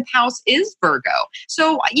 11th house is Virgo.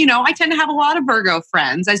 So, I tend to have a lot of Virgo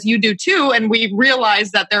friends, as you do too. And we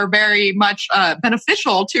realize that they're very much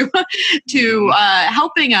beneficial to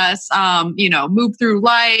helping us, move through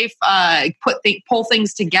life, pull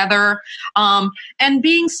things together, and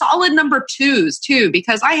being solid number 2s too,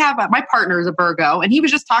 because I have my partner is a Virgo and he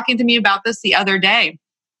was just talking to me about this the other day.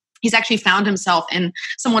 He's actually found himself in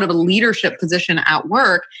somewhat of a leadership position at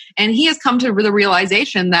work. And he has come to the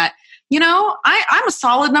realization that, I'm a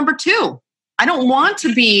solid number 2. I don't want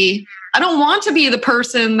to be the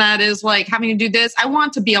person that is like having to do this. I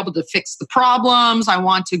want to be able to fix the problems. I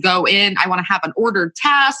want to go in. I want to have an ordered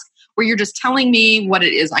task where you're just telling me what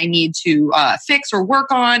it is I need to fix or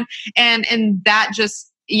work on. And that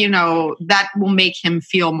just that will make him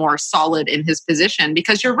feel more solid in his position,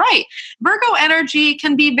 because you're right. Virgo energy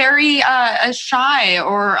can be very shy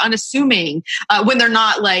or unassuming when they're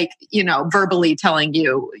not like, verbally telling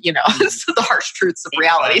you, the harsh truths of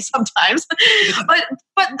reality sometimes. But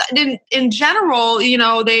in general,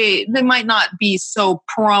 they might not be so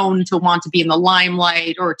prone to want to be in the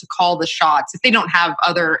limelight or to call the shots if they don't have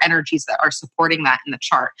other energies that are supporting that in the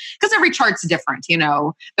chart. Because every chart's different,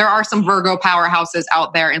 There are some Virgo powerhouses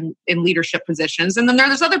out there in leadership positions. And then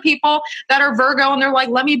there's other people that are Virgo and they're like,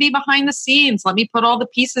 let me be behind the scenes. Let me put all the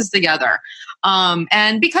pieces together.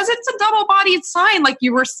 And because it's a double-bodied sign, like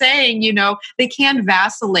you were saying, they can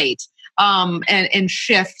vacillate and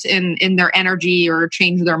shift in their energy or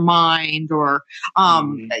change their mind or,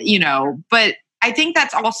 but I think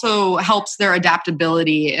that's also helps their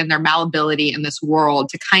adaptability and their malleability in this world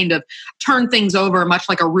to kind of turn things over much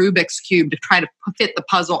like a Rubik's Cube to try to fit the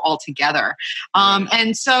puzzle all together.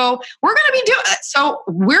 And so we're going to be doing so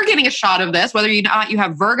we're getting a shot of this, whether you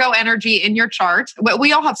have Virgo energy in your chart.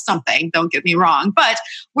 We all have something, don't get me wrong, but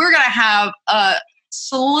we're going to have a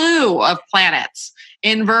slew of planets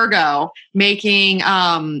in Virgo making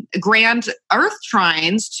grand Earth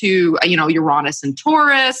trines to Uranus and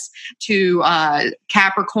Taurus, to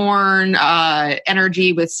Capricorn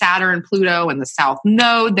energy with Saturn, Pluto, and the South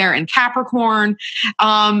Node there in Capricorn.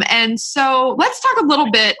 And so let's talk a little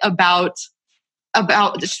bit about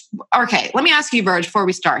okay, let me ask you, Verge, before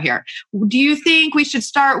we start here. Do you think we should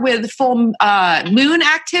start with full moon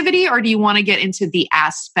activity, or do you want to get into the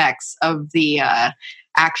aspects of the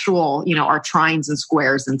actual, our trines and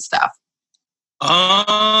squares and stuff?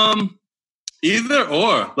 Either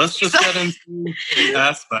or. Let's just get into the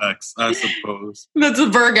aspects, I suppose. That's a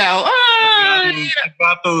Virgo. I've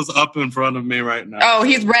got those up in front of me right now. Oh,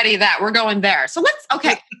 he's ready. We're going there. So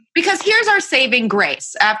okay. Because here's our saving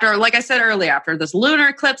grace. After, like I said earlier, after this lunar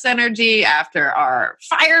eclipse energy, after our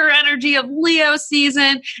fire energy of Leo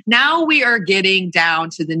season, now we are getting down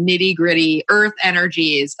to the nitty gritty earth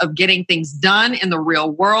energies of getting things done in the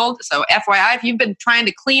real world. So FYI, if you've been trying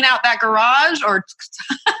to clean out that garage or,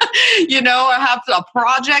 have a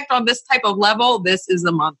project on this type of level, this is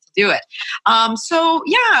the month to do it. So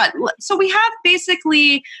we have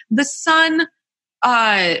basically the sun.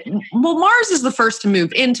 Mars is the first to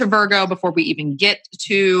move into Virgo before we even get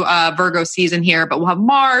to Virgo season here, but we'll have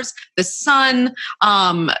Mars, the Sun,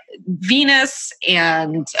 Venus,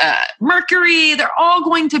 and Mercury. They're all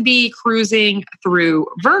going to be cruising through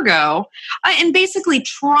Virgo and basically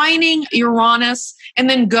trining Uranus and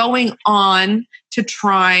then going on to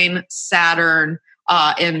trine Saturn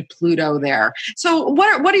and Pluto there. So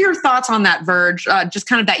what are your thoughts on that, Verge? Just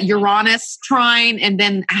kind of that Uranus trine and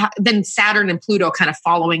then Saturn and Pluto kind of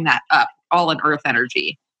following that up, all in Earth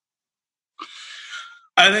energy.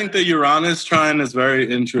 I think the Uranus trine is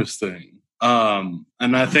very interesting. And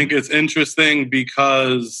I think it's interesting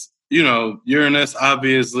because, Uranus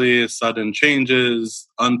obviously is sudden changes,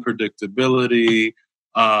 unpredictability.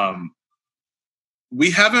 We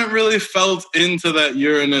haven't really felt into that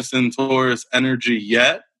Uranus and Taurus energy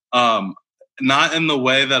yet. Not in the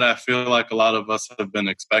way that I feel like a lot of us have been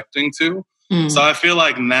expecting to. So I feel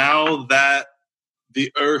like now that the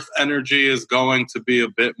Earth energy is going to be a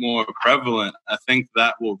bit more prevalent, I think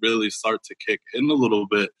that will really start to kick in a little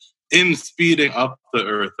bit in speeding up the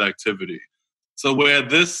Earth activity. So where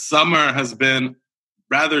this summer has been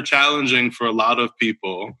rather challenging for a lot of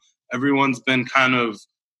people, everyone's been kind of,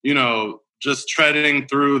 just treading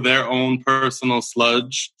through their own personal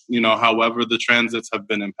sludge, however the transits have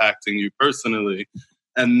been impacting you personally.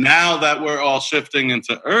 And now that we're all shifting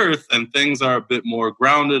into Earth and things are a bit more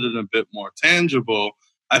grounded and a bit more tangible,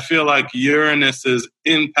 I feel like Uranus's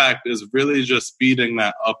impact is really just speeding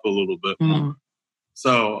that up a little bit more.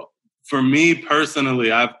 So for me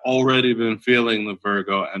personally, I've already been feeling the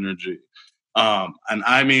Virgo energy. And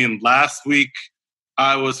I mean, last week,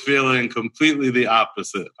 I was feeling completely the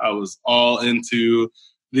opposite. I was all into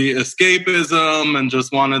the escapism and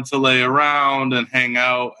just wanted to lay around and hang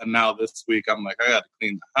out. And now this week, I'm like, I got to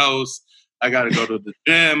clean the house. I got to go to the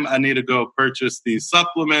gym. I need to go purchase these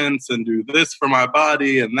supplements and do this for my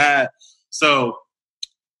body and that. So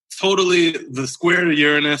totally the square to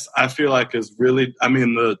Uranus, I feel like is really,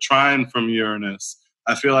 the trine from Uranus,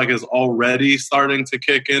 I feel like is already starting to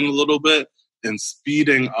kick in a little bit and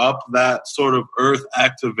speeding up that sort of Earth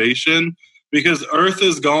activation, because Earth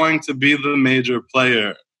is going to be the major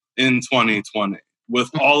player in 2020 with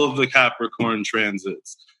all of the Capricorn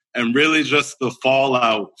transits and really just the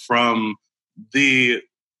fallout from the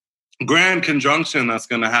grand conjunction that's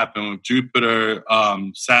going to happen with Jupiter,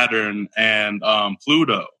 Saturn, and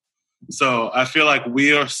Pluto. So I feel like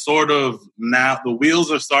we are sort of now, the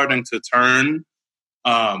wheels are starting to turn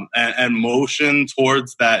and motion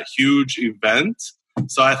towards that huge event.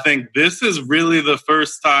 So I think this is really the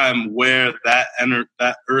first time where that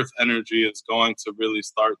Earth energy is going to really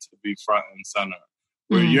start to be front and center.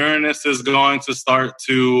 Where Uranus is going to start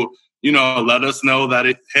to, let us know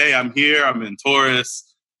that, hey, I'm here, I'm in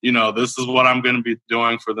Taurus, this is what I'm going to be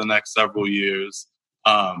doing for the next several years.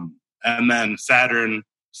 And then Saturn,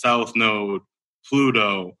 South Node,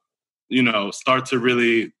 Pluto, start to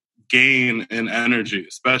really gain in energy,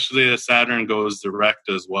 especially as Saturn goes direct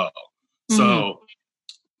as well. So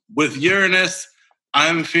with Uranus,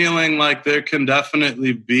 I'm feeling like there can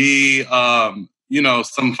definitely be,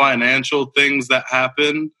 some financial things that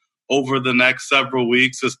happen over the next several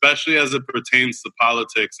weeks, especially as it pertains to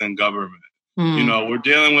politics and government. We're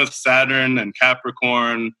dealing with Saturn and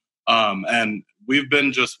Capricorn, and we've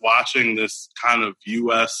been just watching this kind of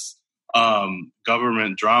U.S.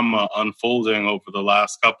 Government drama unfolding over the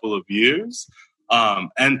last couple of years.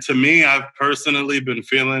 And to me, I've personally been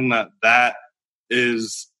feeling that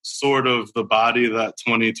is sort of the body that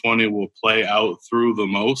 2020 will play out through the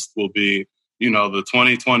most, will be, the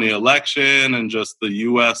 2020 election and just the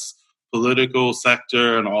U.S. political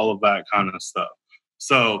sector and all of that kind of stuff.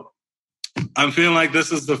 So I'm feeling like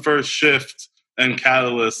this is the first shift and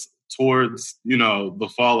catalyst towards,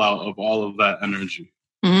 the fallout of all of that energy.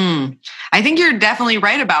 I think you're definitely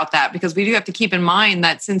right about that, because we do have to keep in mind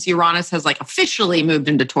that since Uranus has officially moved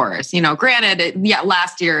into Taurus, granted,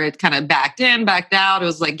 last year it kind of backed in, backed out. It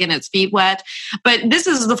was getting its feet wet. But this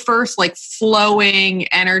is the first flowing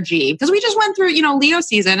energy, because we just went through, Leo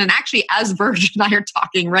season. And actually, as Virg and I are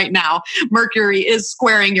talking right now, Mercury is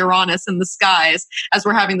squaring Uranus in the skies as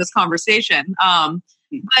we're having this conversation.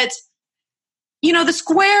 But the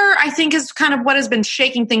square, I think, is kind of what has been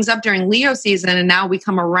shaking things up during Leo season. And now we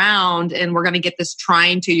come around and we're going to get this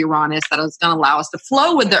trine to Uranus that is going to allow us to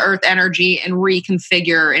flow with the Earth energy and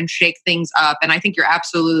reconfigure and shake things up. And I think you're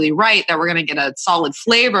absolutely right that we're going to get a solid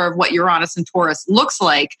flavor of what Uranus and Taurus looks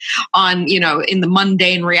like on, in the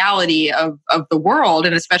mundane reality of the world.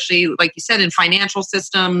 And especially, like you said, in financial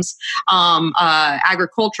systems,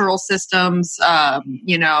 agricultural systems, I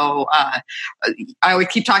would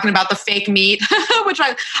keep talking about the fake meat. Which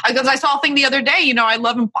because I saw a thing the other day, I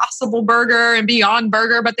love Impossible Burger and Beyond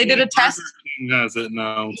Burger, but they did a test. Has it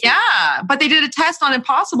now? Yeah, but they did a test on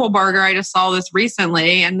Impossible Burger. I just saw this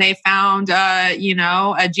recently, and they found, a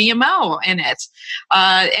GMO in it,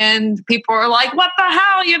 and people are like, "What the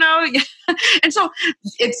hell?" And so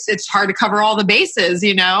it's hard to cover all the bases,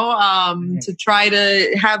 to try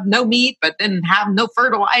to have no meat, but then have no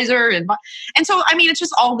fertilizer, and so I mean, it's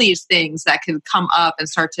just all these things that can come up and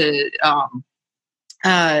start to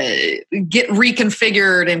get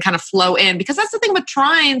reconfigured and kind of flow in, because that's the thing with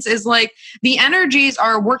trines is the energies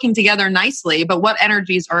are working together nicely, but what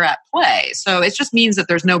energies are at play? So it just means that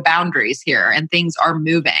there's no boundaries here and things are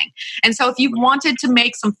moving. And so if you wanted to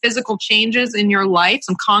make some physical changes in your life,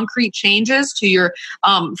 some concrete changes to your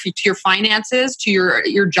finances, to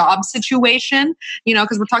your job situation,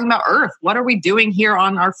 because we're talking about Earth, what are we doing here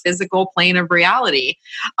on our physical plane of reality?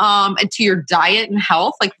 And to your diet and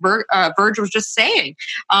health, like Virg was just saying,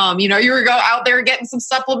 you were out there getting some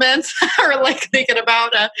supplements or thinking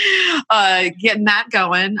about getting that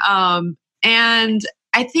going. And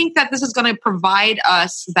I think that this is going to provide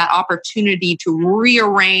us that opportunity to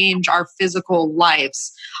rearrange our physical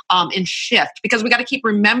lives and shift, because we got to keep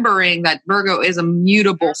remembering that Virgo is a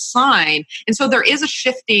mutable sign. And so there is a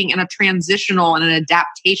shifting and a transitional and an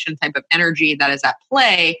adaptation type of energy that is at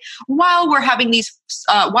play while we're having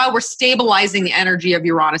while we're stabilizing the energy of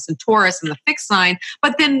Uranus and Taurus in the fixed sign,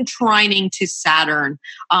 but then trining to Saturn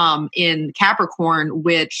in Capricorn,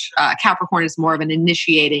 which Capricorn is more of an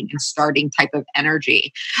initiating and starting type of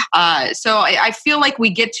energy. So I feel like we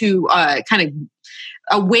get to kind of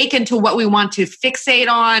awaken to what we want to fixate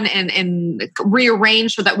on and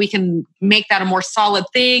rearrange so that we can make that a more solid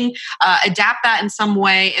thing, adapt that in some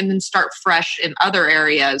way, and then start fresh in other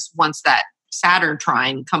areas once that Saturn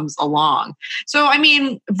trine comes along. So, I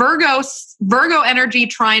mean, Virgo energy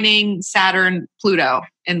trining Saturn, Pluto,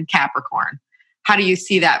 and Capricorn. How do you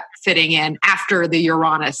see that fitting in after the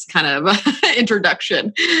Uranus kind of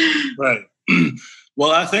introduction? Right.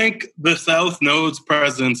 Well, I think the South Node's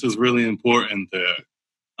presence is really important there.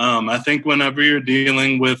 I think whenever you're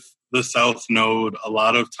dealing with the South Node, a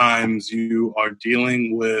lot of times you are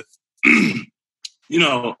dealing with,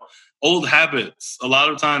 old habits, a lot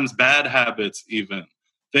of times bad habits even,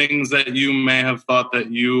 things that you may have thought that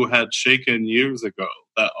you had shaken years ago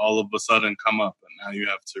that all of a sudden come up, and now you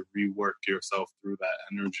have to rework yourself through that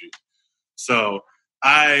energy. So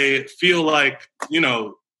I feel like,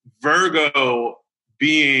 Virgo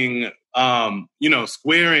being,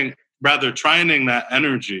 squaring, rather trining that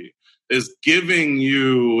energy is giving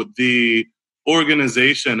you the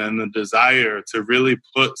organization and the desire to really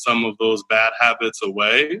put some of those bad habits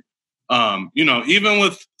away. Even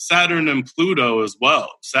with Saturn and Pluto as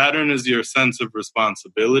well. Saturn is your sense of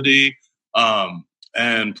responsibility.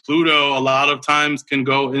 And Pluto a lot of times can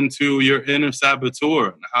go into your inner saboteur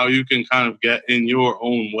and how you can kind of get in your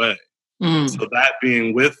own way. So that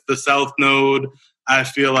being with the South Node, I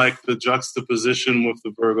feel like the juxtaposition with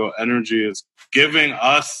the Virgo energy is giving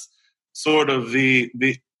us sort of the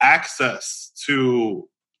access to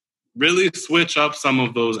really switch up some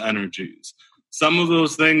of those energies, some of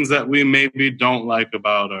those things that we maybe don't like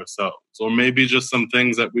about ourselves, or maybe just some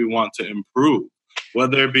things that we want to improve,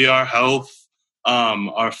 whether it be our health,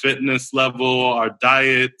 our fitness level, our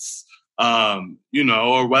diets,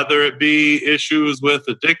 or whether it be issues with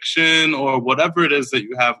addiction or whatever it is that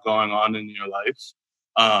you have going on in your life.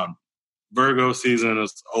 Virgo season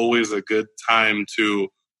is always a good time to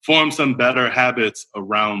form some better habits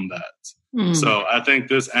around that. So I think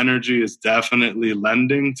this energy is definitely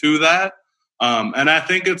lending to that. And I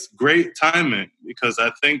think it's great timing because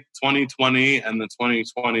I think 2020 and the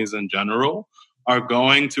 2020s in general are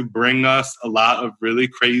going to bring us a lot of really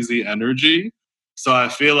crazy energy. So I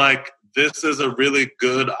feel like this is a really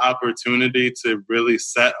good opportunity to really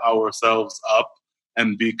set ourselves up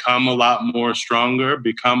and become a lot more stronger,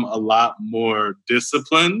 become a lot more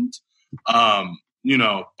disciplined,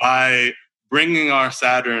 by bringing our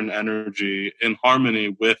Saturn energy in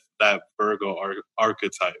harmony with that Virgo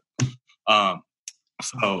archetype. I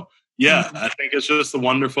think it's just a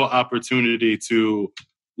wonderful opportunity to,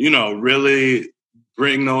 really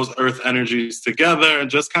bring those earth energies together and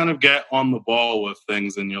just kind of get on the ball with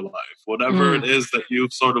things in your life. Whatever it is that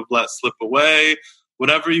you've sort of let slip away,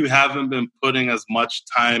 whatever you haven't been putting as much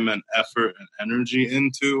time and effort and energy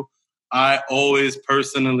into, I always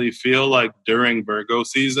personally feel like during Virgo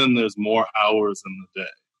season, there's more hours in the day.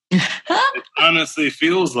 It honestly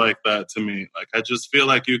feels like that to me. Like, I just feel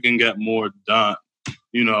like you can get more done,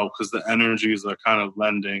 because the energies are kind of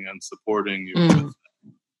lending and supporting you. With it.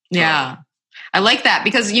 Yeah. I like that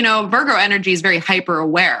because, Virgo energy is very hyper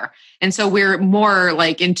aware. And so we're more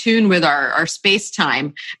like in tune with our space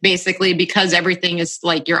time, basically, because everything is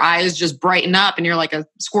like your eyes just brighten up and you're like a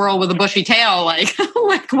squirrel with a bushy tail. Like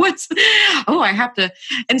I have to.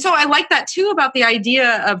 And so I like that too about the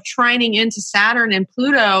idea of trining into Saturn and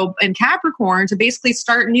Pluto and Capricorn to basically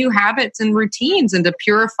start new habits and routines and to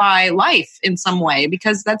purify life in some way,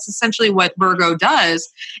 because that's essentially what Virgo does.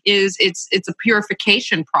 Is it's a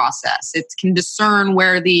purification process. It can discern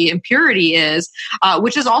where the impurity is,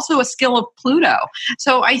 which is also a skill of Pluto.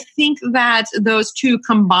 So I think that those two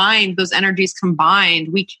combined, those energies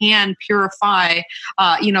combined, we can purify,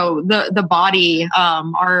 the body,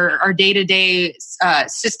 our day-to-day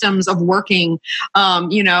systems of working,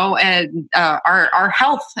 and our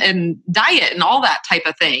health and diet and all that type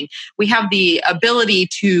of thing. We have the ability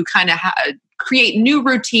to kind of create new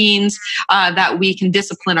routines that we can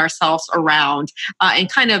discipline ourselves around, and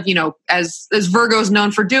kind of, as Virgo is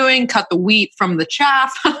known for doing, cut the wheat from the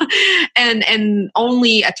chaff, and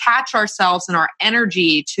only attach ourselves and our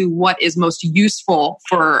energy to what is most useful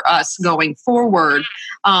for us going forward,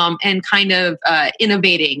 and kind of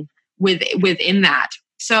innovating within that.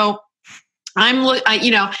 So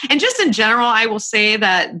and just in general, I will say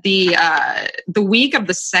that the week of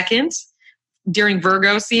the 2nd during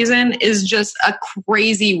Virgo season is just a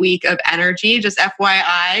crazy week of energy. Just FYI,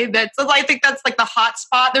 I think that's like the hot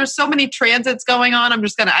spot. There's so many transits going on. I'm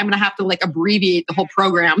gonna have to like abbreviate the whole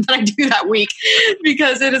program that I do that week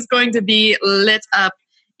because it is going to be lit up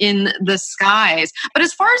in the skies. But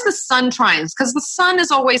as far as the sun trines, because the sun is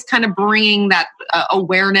always kind of bringing that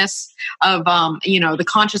awareness of, the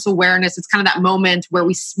conscious awareness. It's kind of that moment where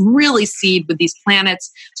we really seed with these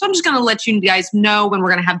planets. So I'm just going to let you guys know when we're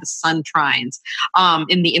going to have the sun trines,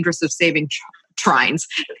 in the interest of saving time.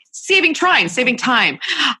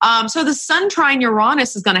 So the sun trine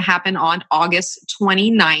Uranus is going to happen on August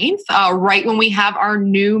 29th, right when we have our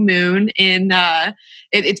new moon in,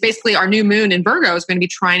 it's basically our new moon in Virgo is going to be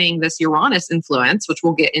trining this Uranus influence, which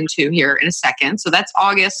we'll get into here in a second. So that's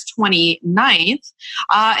August 29th.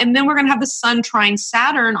 And then we're going to have the sun trine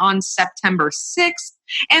Saturn on September 6th.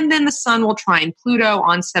 And then the sun will trine Pluto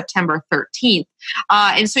on September 13th.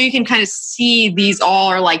 And so you can kind of see these all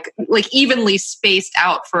are like evenly spaced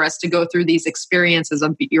out for us to go through these experiences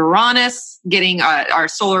of Uranus, getting our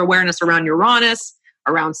solar awareness around Uranus,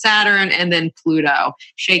 around Saturn, and then Pluto.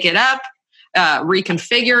 Shake it up,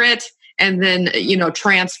 reconfigure it, and then,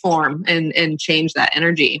 transform and change that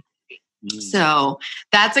energy. So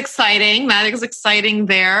that's exciting. That is exciting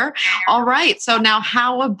there. All right. So now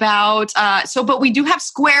how about, but we do have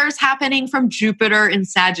squares happening from Jupiter in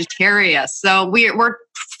Sagittarius. So we're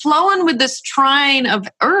flowing with this trine of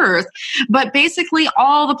Earth, but basically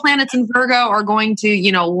all the planets in Virgo are going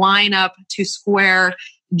to, line up to square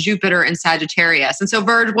Jupiter in Sagittarius. And so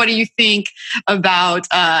Virg, what do you think about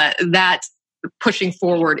that pushing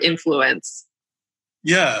forward influence?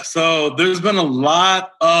 Yeah, so there's been a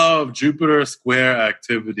lot of Jupiter square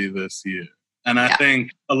activity this year. And I think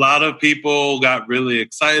a lot of people got really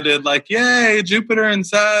excited, like, yay, Jupiter in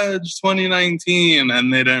Sag 2019.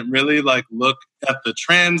 And they didn't really look at the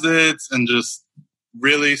transits and just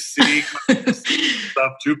really see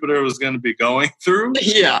stuff Jupiter was going to be going through.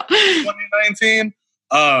 Yeah. 2019.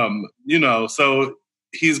 So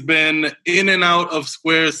he's been in and out of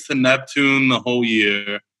squares to Neptune the whole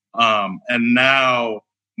year. And now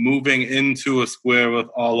moving into a square with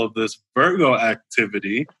all of this Virgo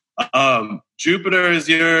activity. Jupiter is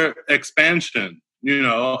your expansion,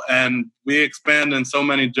 and we expand in so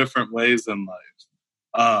many different ways in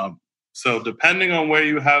life. So depending on where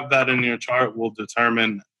you have that in your chart will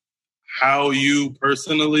determine how you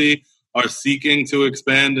personally are seeking to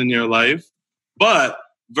expand in your life. But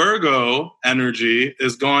Virgo energy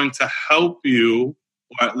is going to help you,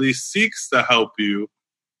 or at least seeks to help you,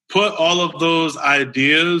 put all of those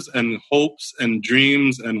ideas and hopes and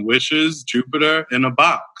dreams and wishes, Jupiter, in a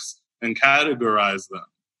box and categorize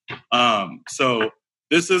them. So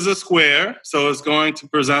this is a square, so it's going to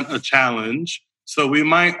present a challenge. So we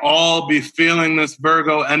might all be feeling this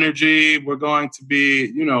Virgo energy. We're going to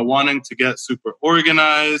be, wanting to get super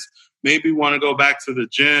organized, maybe want to go back to the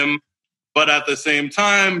gym. But at the same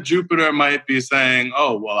time, Jupiter might be saying,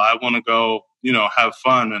 oh, well, I want to go, have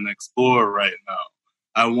fun and explore right now.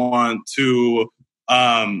 I want to,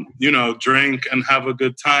 drink and have a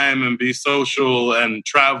good time and be social and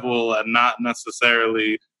travel and not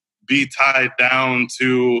necessarily be tied down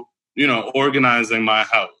to, organizing my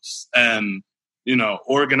house and,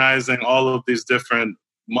 organizing all of these different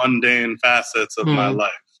mundane facets of my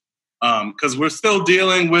life. Because we're still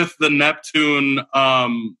dealing with the Neptune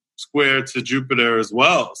square to Jupiter as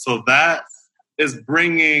well. So that is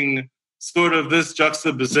bringing sort of this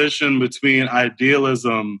juxtaposition between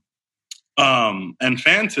idealism and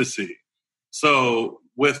fantasy. So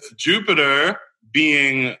with Jupiter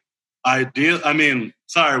being with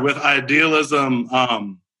idealism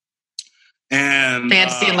and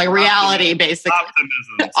fantasy and reality, basically.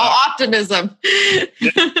 Optimism.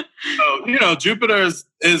 So, Jupiter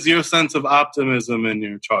is your sense of optimism in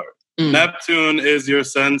your chart. Neptune is your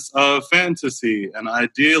sense of fantasy and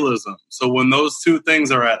idealism. So when those two things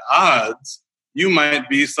are at odds, you might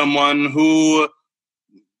be someone who,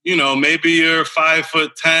 maybe you're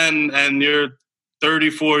 5'10" and you're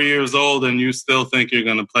 34 years old and you still think you're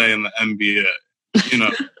going to play in the NBA,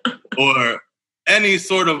 or any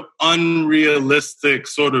sort of unrealistic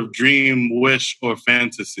sort of dream, wish, or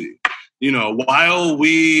fantasy. While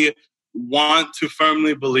we want to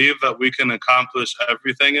firmly believe that we can accomplish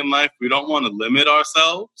everything in life, we don't want to limit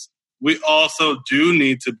ourselves. We also do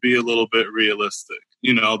need to be a little bit realistic.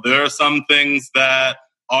 There are some things that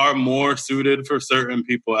are more suited for certain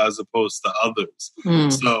people as opposed to others.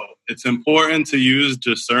 So it's important to use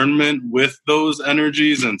discernment with those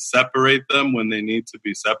energies and separate them when they need to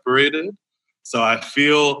be separated. So I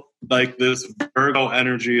feel like this Virgo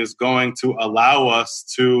energy is going to allow us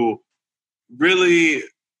to really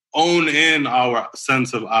own in our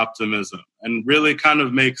sense of optimism and really kind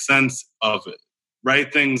of make sense of it.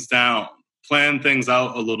 Write things down, plan things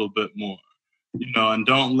out a little bit more, and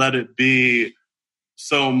don't let it be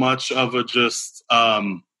so much of a just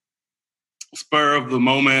spur of the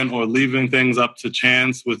moment or leaving things up to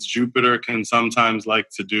chance, which Jupiter can sometimes like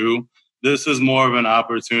to do. This is more of an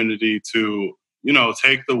opportunity to,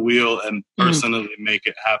 take the wheel and personally make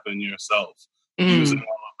it happen yourself using all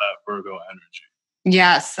of that Virgo energy.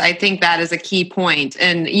 Yes, I think that is a key point.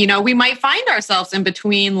 And, we might find ourselves in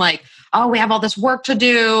between we have all this work to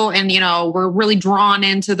do and, we're really drawn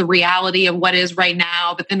into the reality of what is right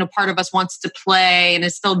now. But then a part of us wants to play and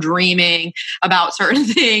is still dreaming about certain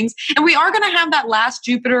things. And we are going to have that last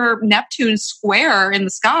Jupiter-Neptune square in the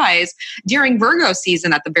skies during Virgo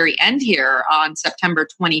season at the very end here on September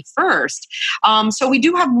 21st. So we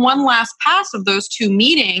do have one last pass of those two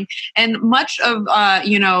meeting, and much of,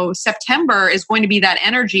 September is going to be that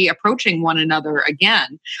energy approaching one another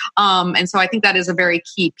again. And so I think that is a very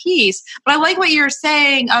key piece. But I like what you're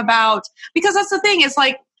saying about, because that's the thing, is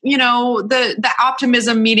the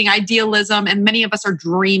optimism meeting idealism, and many of us are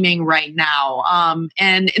dreaming right now.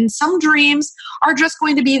 And some dreams are just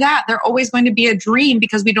going to be that. They're always going to be a dream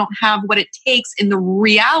because we don't have what it takes in the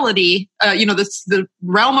reality, the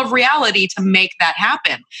realm of reality to make that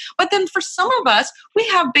happen. But then for some of us, we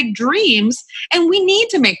have big dreams and we need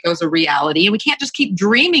to make those a reality. And we can't just keep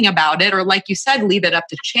dreaming about it, or like you said, leave it up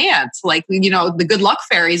to chance. Like, the good luck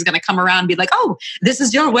fairy is going to come around and be like, oh, this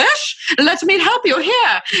is your wish? Let me help you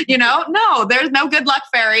here. No, there's no good luck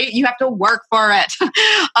fairy. You have to work for it.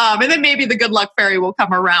 And then maybe the good luck fairy will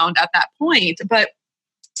come around at that point. But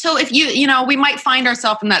so if we might find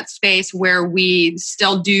ourselves in that space where we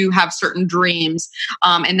still do have certain dreams.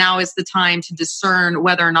 And now is the time to discern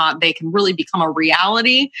whether or not they can really become a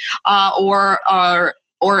reality,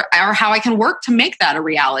 or how I can work to make that a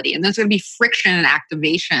reality. And there's going to be friction and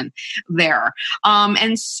activation there.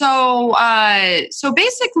 And so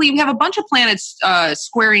basically we have a bunch of planets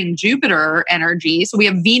squaring Jupiter energy. So we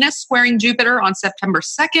have Venus squaring Jupiter on September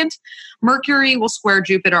 2nd. Mercury will square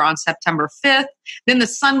Jupiter on September 5th. Then the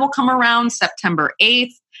sun will come around September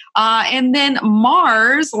 8th. And then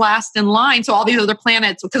Mars last in line. So all these other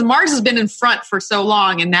planets, because Mars has been in front for so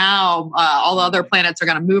long, and now all the other planets are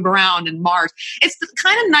going to move around in Mars. It's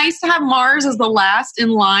kind of nice to have Mars as the last in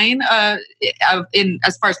line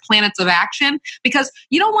as far as planets of action, because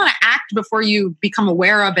you don't want to act before you become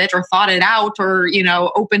aware of it or thought it out or,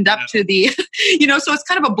 opened up to the, so it's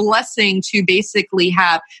kind of a blessing to basically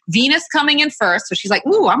have Venus coming in first. So she's like,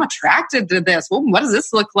 ooh, I'm attracted to this. Well, what does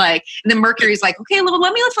this look like? And then Mercury's like, okay,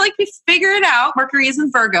 let me we figure it out. Mercury is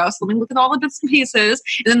in Virgo, so let me look at all the bits and pieces.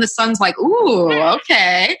 And then the sun's like, ooh,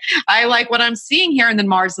 okay, I like what I'm seeing here. And then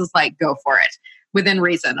Mars is like, go for it. Within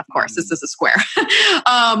reason, of course. This is a square.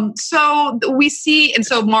 So we see, and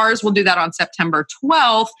so Mars will do that on September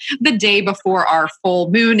 12th, the day before our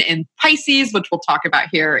full moon in Pisces, which we'll talk about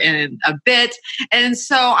here in a bit. And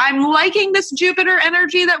so I'm liking this Jupiter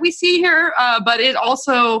energy that we see here, but it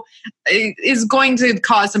also is going to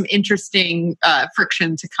cause some interesting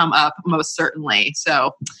friction to come up, most certainly.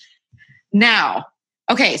 So now,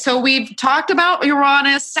 okay, so we've talked about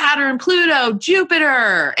Uranus, Saturn, Pluto,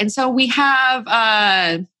 Jupiter. And so we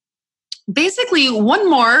have basically one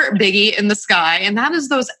more biggie in the sky, and that is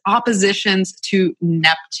those oppositions to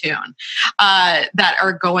Neptune that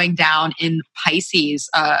are going down in Pisces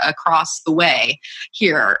across the way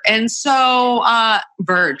here. And so,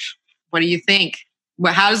 Verge, what do you think?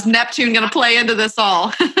 How's Neptune going to play into this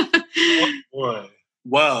all? Oh, boy.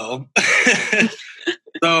 Well...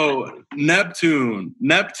 So Neptune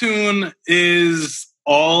is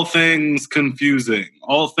all things confusing,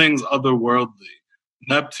 all things otherworldly.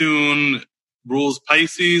 Neptune rules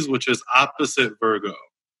Pisces, which is opposite Virgo.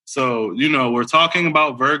 So, we're talking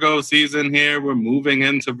about Virgo season here. We're moving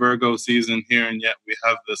into Virgo season here. And yet we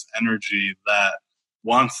have this energy that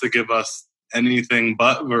wants to give us anything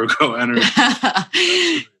but Virgo energy.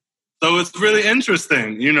 So it's really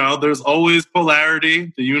interesting. There's always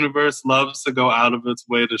polarity. The universe loves to go out of its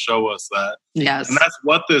way to show us that. Yes. And that's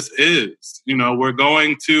what this is. We're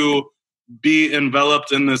going to be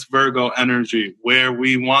enveloped in this Virgo energy where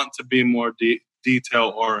we want to be more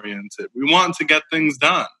detail oriented. We want to get things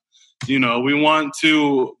done. We want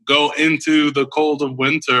to go into the cold of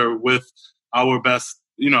winter with our best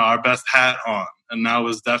hat on. And now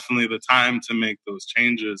is definitely the time to make those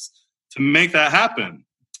changes to make that happen.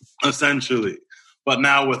 Essentially. But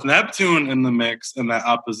now with Neptune in the mix and that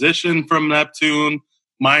opposition from Neptune,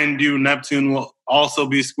 mind you, Neptune will also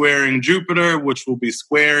be squaring Jupiter, which will be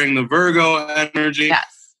squaring the Virgo energy.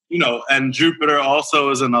 Yes. And Jupiter also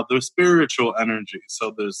is another spiritual energy.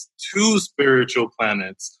 So there's two spiritual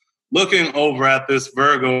planets looking over at this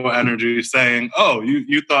Virgo energy saying, oh,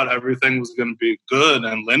 you thought everything was going to be good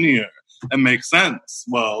and linear and make sense.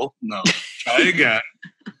 Well, no, try again.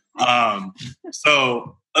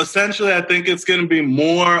 So essentially, I think it's going to be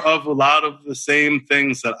more of a lot of the same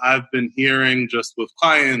things that I've been hearing just with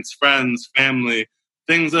clients, friends, family,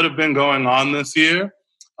 things that have been going on this year.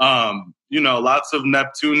 Lots of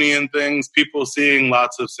Neptunian things, people seeing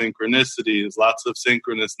lots of synchronicities, lots of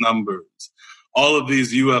synchronous numbers, all of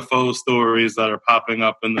these UFO stories that are popping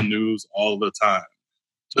up in the news all the time.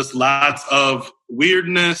 Just lots of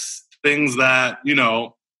weirdness, things that,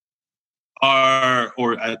 are,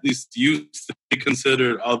 or at least used to be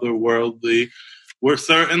considered otherworldly. We're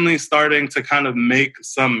certainly starting to kind of make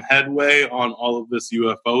some headway on all of this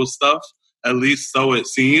UFO stuff, at least so it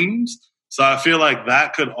seems. So I feel like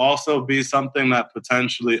that could also be something that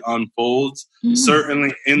potentially unfolds,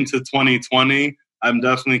 certainly into 2020. I'm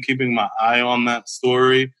definitely keeping my eye on that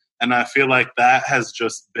story. And I feel like that has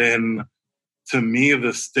just been to me,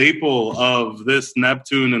 the staple of this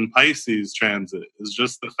Neptune and Pisces transit is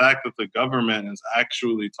just the fact that the government is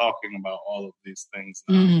actually talking about all of these things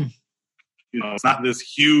now. Mm. It's not this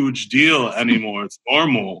huge deal anymore. It's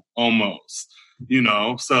normal almost,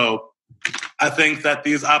 So I think that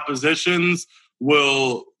these oppositions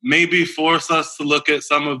will maybe force us to look at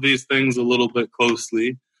some of these things a little bit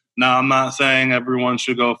closely. Now, I'm not saying everyone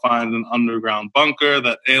should go find an underground bunker,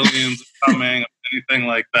 that aliens are coming, anything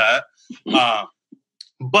like that.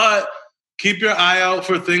 But keep your eye out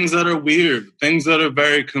for things that are weird, things that are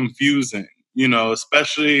very confusing,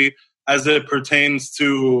 especially as it pertains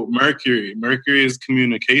to Mercury. Mercury is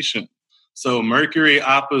communication. So Mercury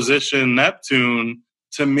opposition Neptune,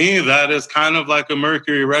 to me, that is kind of like a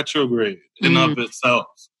Mercury retrograde in of itself.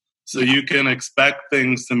 So you can expect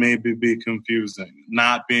things to maybe be confusing,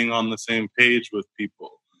 not being on the same page with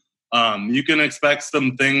people. You can expect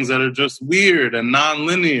some things that are just weird and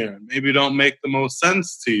non-linear, maybe don't make the most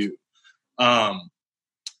sense to you.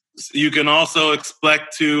 You can also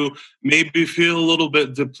expect to maybe feel a little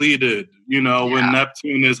bit depleted, when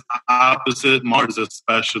Neptune is opposite Mars,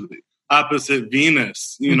 especially opposite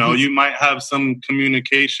Venus. You might have some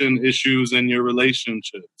communication issues in your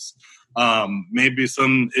relationships. Maybe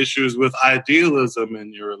some issues with idealism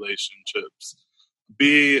in your relationships.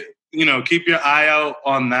 Keep your eye out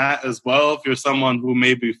on that as well. If you're someone who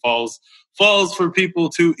maybe falls for people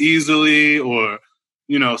too easily, or,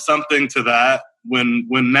 something to that. When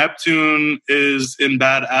Neptune is in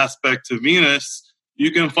bad aspect to Venus,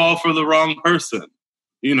 you can fall for the wrong person.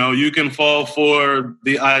 You can fall for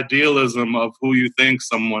the idealism of who you think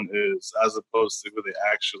someone is as opposed to who they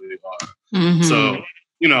actually are. Mm-hmm. So,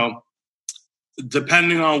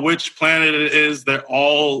 depending on which planet it is, they're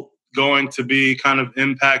all going to be kind of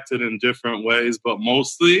impacted in different ways, but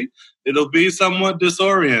mostly it'll be somewhat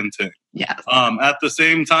disorienting. Yes. At the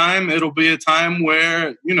same time, it'll be a time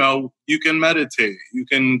where, you can meditate, you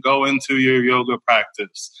can go into your yoga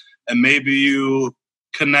practice, and maybe you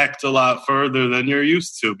connect a lot further than you're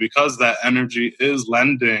used to because that energy is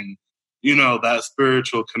lending, that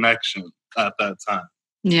spiritual connection at that time.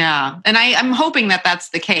 Yeah. And I'm hoping that that's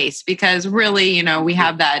the case because really, we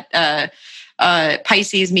have that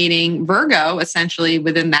Pisces meeting Virgo essentially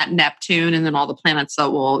within that Neptune and then all the planets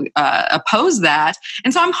that will oppose that.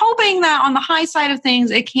 And so I'm hoping that on the high side of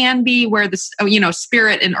things, it can be where this,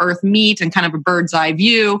 spirit and earth meet and kind of a bird's eye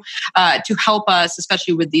view to help us,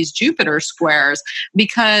 especially with these Jupiter squares,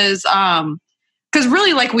 because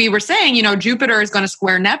really, like we were saying, Jupiter is going to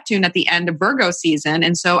square Neptune at the end of Virgo season.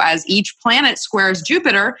 And so as each planet squares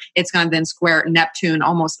Jupiter, it's going to then square Neptune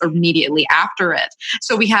almost immediately after it.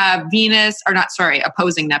 So we have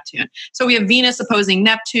opposing Neptune. So we have Venus opposing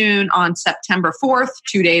Neptune on September 4th,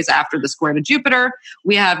 2 days after the square to Jupiter.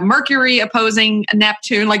 We have Mercury opposing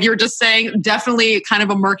Neptune. Like you were just saying, definitely kind of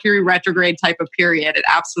a Mercury retrograde type of period. It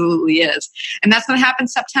absolutely is. And that's going to happen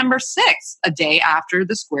September 6th, a day after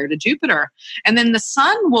the square to Jupiter. And then the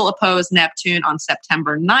Sun will oppose Neptune on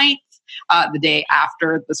September 9th, the day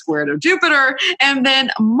after the square to Jupiter. And then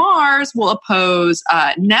Mars will oppose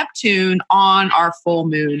Neptune on our full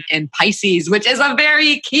moon in Pisces, which is a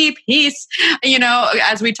very key piece,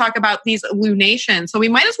 as we talk about these lunations. So we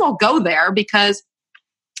might as well go there because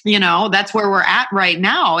that's where we're at right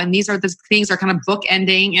now. And these are the things are kind of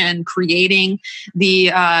bookending and creating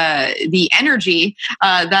the energy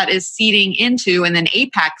that is seeding into and then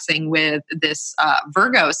apexing with this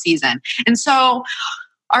Virgo season. And so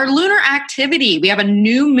our lunar activity, we have a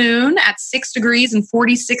new moon at 6 degrees and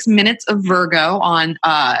 46 minutes of Virgo on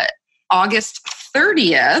August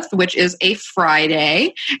 30th, which is a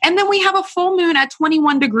Friday. And then we have a full moon at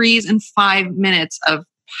 21 degrees and 5 minutes of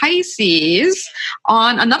Pisces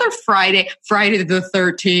on another Friday the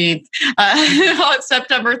 13th, on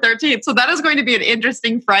September 13th. So that is going to be an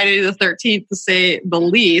interesting Friday the 13th, to say the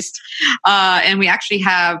least. And we actually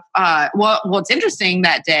have, what's interesting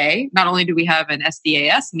that day, not only do we have an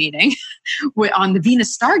SDAS meeting on the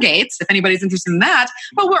Venus Stargates, if anybody's interested in that,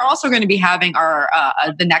 but we're also going to be having our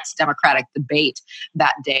the next Democratic debate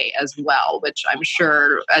that day as well, which I'm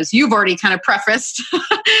sure, as you've already kind of prefaced,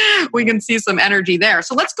 we can see some energy there.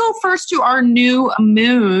 So let's go first to our new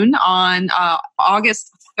moon on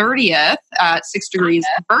August 30th at 6 degrees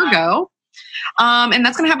Virgo. And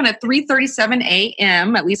that's going to happen at 3:37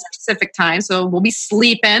 a.m., at least Pacific time. So we'll be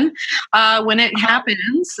sleeping when it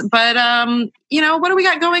happens. But, what do we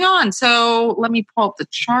got going on? So let me pull up the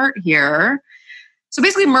chart here. So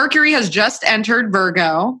basically, Mercury has just entered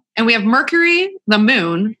Virgo. And we have Mercury, the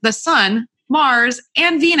moon, the sun, Mars,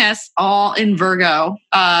 and Venus all in Virgo,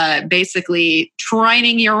 basically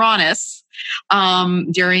trining Uranus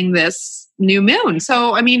during this new moon.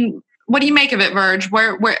 So, What do you make of it, Verge?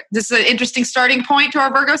 Where this is an interesting starting point to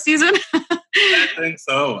our Virgo season? I think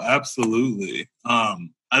so. Absolutely.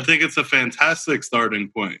 I think it's a fantastic starting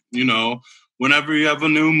point. You know, whenever you have a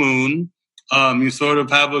new moon, you sort of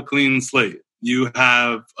have a clean slate. You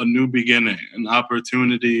have a new beginning, an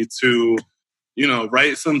opportunity to, you know,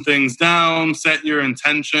 write some things down, set your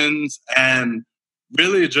intentions, and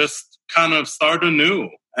really just kind of start anew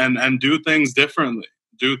and do things differently.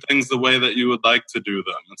 Do things the way that you would like to do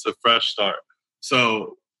them. It's a fresh start.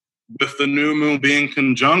 So with the new moon being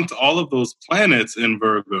conjunct all of those planets in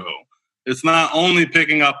Virgo, it's not only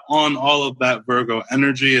picking up on all of that Virgo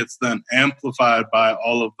energy, it's then amplified by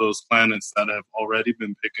all of those planets that have already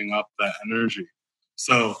been picking up that energy.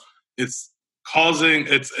 So it's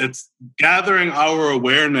gathering our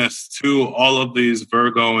awareness to all of these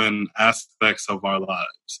Virgoan aspects of our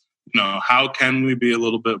lives. You know, how can we be a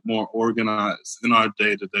little bit more organized in our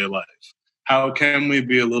day-to-day life? How can we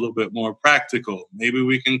be a little bit more practical? Maybe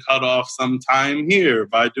we can cut off some time here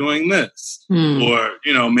by doing this. Or,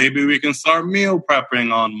 you know, maybe we can start meal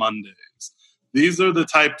prepping on Mondays. These are the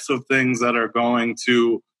types of things that are going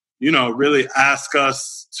to, you know, really ask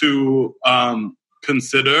us to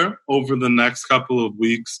consider over the next couple of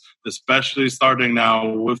weeks, especially starting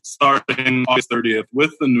August 30th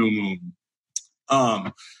with the new moon.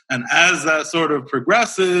 And as that sort of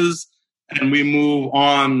progresses and we move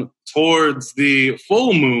on towards the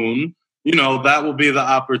full moon, you know, that will be the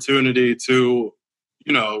opportunity to,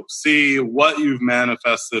 you know, see what you've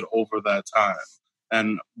manifested over that time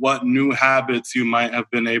and what new habits you might have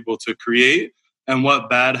been able to create and what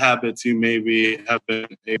bad habits you maybe have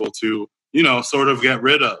been able to, you know, sort of get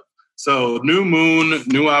rid of. So new moon,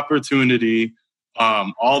 new opportunity.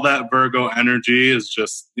 All that Virgo energy is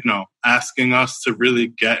just, you know, asking us to really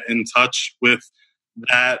get in touch with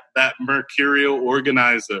that mercurial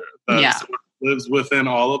organizer that sort of lives within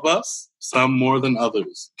all of us, some more than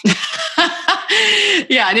others.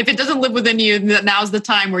 Yeah, and if it doesn't live within you, now's the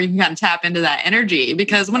time where you can kind of tap into that energy.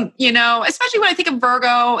 Because when, you know, especially when I think of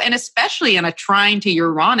Virgo, and especially in a trine to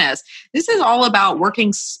Uranus, this is all about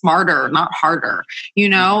working smarter, not harder. You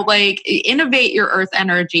know, like innovate your earth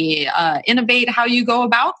energy, innovate how you go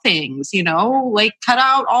about things, you know, like cut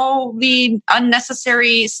out all the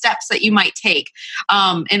unnecessary steps that you might take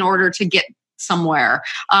in order to get somewhere,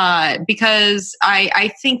 because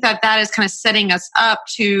I think that is kind of setting us up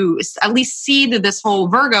to at least see this whole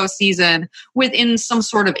Virgo season within some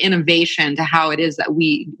sort of innovation to how it is that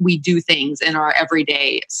we do things in our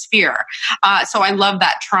everyday sphere. So I love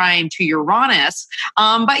that trine to Uranus.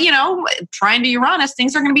 But, you know, trine to Uranus,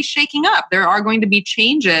 things are going to be shaking up. There are going to be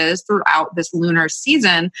changes throughout this lunar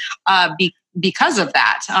season because of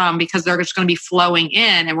that, because they're just going to be flowing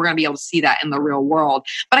in and we're going to be able to see that in the real world.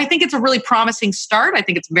 But I think it's a really promising start. I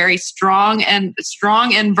think it's very strong in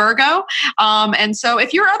Virgo. And so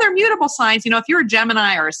if you're other mutable signs, you know, if you're a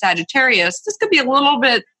Gemini or a Sagittarius, this could be a little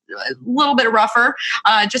bit rougher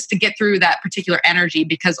just to get through that particular energy,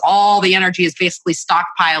 because all the energy is basically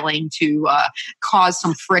stockpiling to cause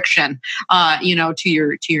some friction, you know, to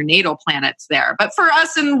your natal planets there. But for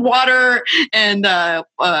us in water and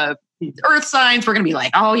earth signs, we're going to be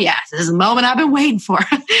like, oh yes, this is the moment I've been waiting for.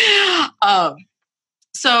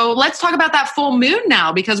 So let's talk about that full moon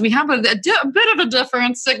now, because we have a bit of a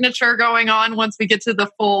different signature going on once we get to the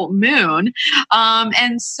full moon.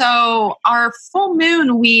 And so our full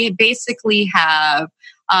moon, we basically have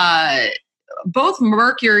both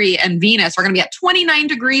Mercury and Venus are going to be at 29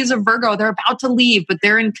 degrees of Virgo. They're about to leave, but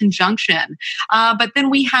they're in conjunction. But then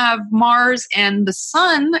we have Mars and the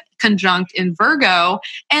Sun conjunct in Virgo.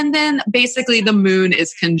 And then basically the moon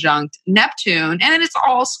is conjunct Neptune. And then it's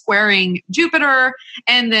all squaring Jupiter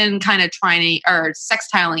and then kind of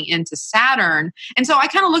sextiling into Saturn. And so I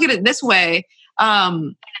kind of look at it this way.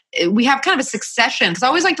 We have kind of a succession, because I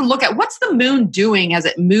always like to look at what's the moon doing as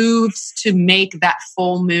it moves to make that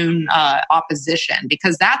full moon opposition,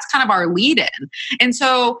 because that's kind of our lead in. And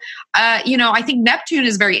so, you know, I think Neptune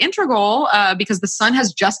is very integral because the sun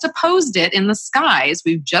has just opposed it in the skies.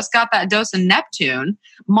 We've just got that dose of Neptune.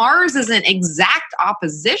 Mars is an exact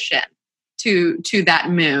opposition to that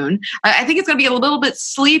moon. I think it's going to be a little bit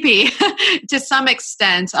sleepy to some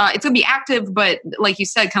extent. It's going to be active, but like you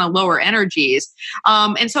said, kind of lower energies.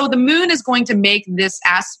 And so the moon is going to make these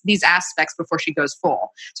aspects before she goes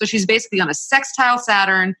full. So she's basically going to sextile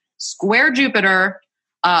Saturn, square Jupiter,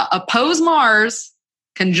 oppose Mars,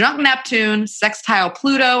 conjunct Neptune, sextile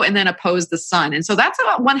Pluto, and then oppose the sun. And so that's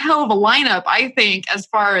about one hell of a lineup, I think, as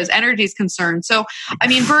far as energy is concerned. So, I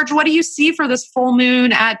mean, Verge, what do you see for this full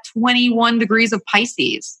moon at 21 degrees of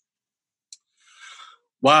Pisces?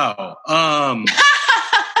 Wow.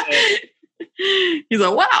 He's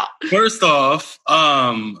like, wow. First off,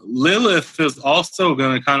 Lilith is also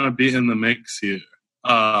going to kind of be in the mix here.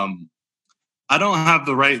 I don't have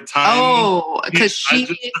the right time. Oh, because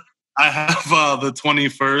I have the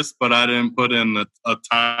 21st, but I didn't put in a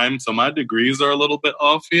time. So my degrees are a little bit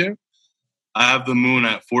off here. I have the moon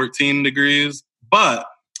at 14 degrees, but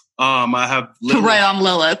I have Lilith right on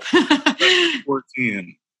Lilith.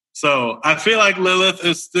 14. So I feel like Lilith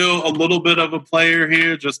is still a little bit of a player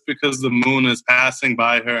here just because the moon is passing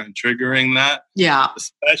by her and triggering that. Yeah.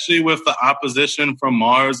 Especially with the opposition from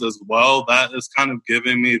Mars as well. That is kind of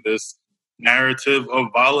giving me this narrative of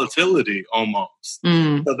volatility almost.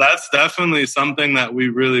 So that's definitely something that we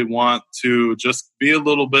really want to just be a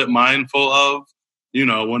little bit mindful of. You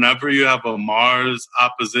know, whenever you have a Mars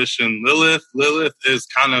opposition Lilith is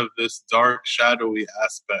kind of this dark, shadowy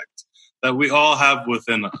aspect that we all have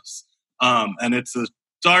within us. And it's a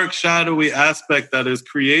dark, shadowy aspect that is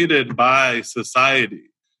created by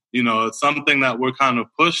society. You know, it's something that we're kind of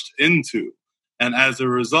pushed into. And as a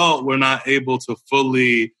result, we're not able to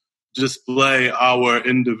fully display our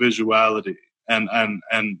individuality and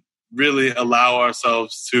really allow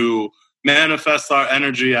ourselves to manifest our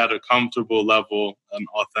energy at a comfortable level, an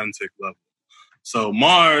authentic level. So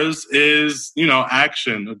Mars is, you know,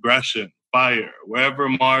 action, aggression, fire. Wherever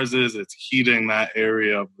Mars is, it's heating that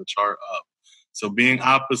area of the chart up. So being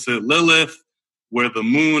opposite Lilith, where the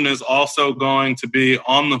moon is also going to be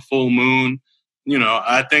on the full moon, you know,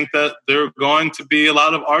 I think that there are going to be a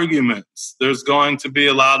lot of arguments. There's going to be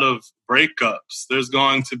a lot of breakups. There's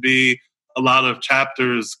going to be a lot of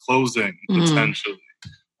chapters closing, potentially.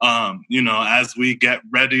 You know, as we get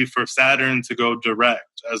ready for Saturn to go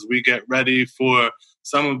direct, as we get ready for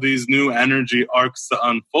some of these new energy arcs to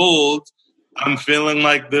unfold, I'm feeling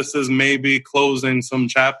like this is maybe closing some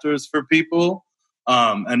chapters for people.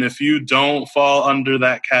 And if you don't fall under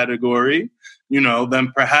that category, you know,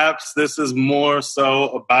 then perhaps this is more so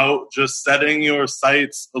about just setting your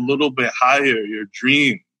sights a little bit higher, your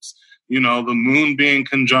dreams. You know, the moon being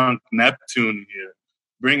conjunct Neptune here,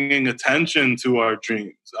 bringing attention to our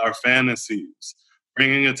dreams, our fantasies,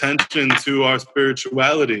 bringing attention to our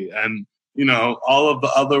spirituality and, you know, all of the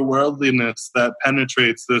otherworldliness that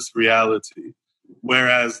penetrates this reality.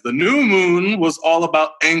 Whereas the new moon was all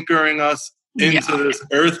about anchoring us into this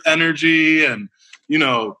earth energy and, you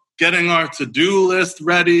know, getting our to-do list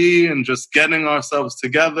ready and just getting ourselves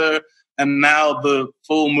together. And now the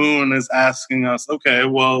full moon is asking us, okay,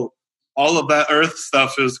 well, all of that earth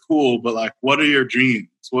stuff is cool, but like, what are your dreams?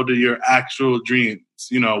 What are your actual dreams?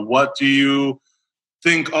 You know, what do you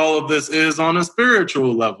think all of this is on a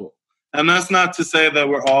spiritual level? And that's not to say that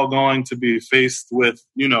we're all going to be faced with,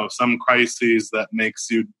 you know, some crises that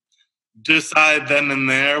makes you decide then and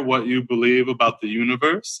there what you believe about the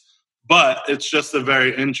universe. But it's just a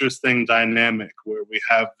very interesting dynamic where we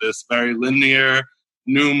have this very linear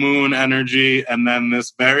new moon energy and then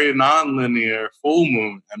this very non-linear full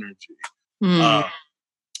moon energy.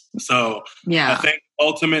 So I think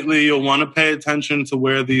ultimately you'll want to pay attention to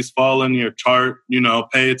where these fall in your chart. You know,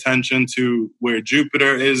 pay attention to where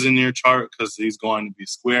Jupiter is in your chart because he's going to be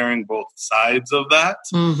squaring both sides of that.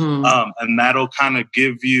 And that'll kind of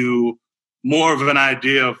give you more of an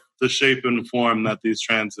idea of the shape and form that these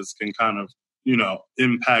transits can kind of, you know,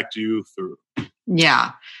 impact you through.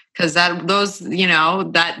 Yeah. Because those, you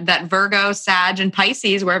know, that Virgo, Sag, and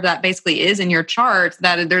Pisces, wherever that basically is in your chart,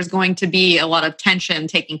 that there's going to be a lot of tension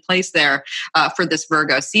taking place there for this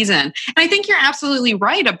Virgo season. And I think you're absolutely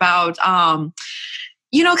right about,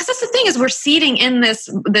 you know, because that's the thing is we're seeding in this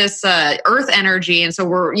earth energy. And so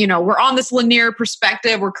we're on this linear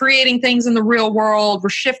perspective. We're creating things in the real world. We're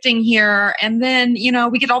shifting here. And then, you know,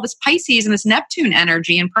 we get all this Pisces and this Neptune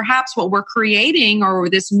energy. And perhaps what we're creating or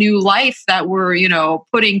this new life that we're, you know,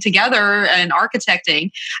 putting together and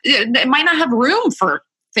architecting, it might not have room for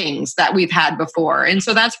things that we've had before. And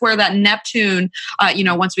so that's where that Neptune, you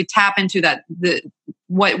know, once we tap into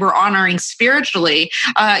what we're honoring spiritually,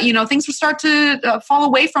 you know, things will start to fall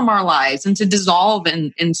away from our lives and to dissolve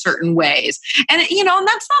in certain ways. And, you know, and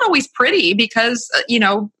that's not always pretty because, you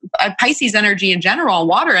know, Pisces energy in general,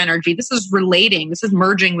 water energy, this is relating, this is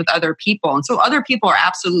merging with other people. And so other people are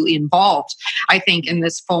absolutely involved, I think, in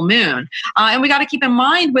this full moon. And we got to keep in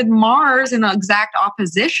mind with Mars in exact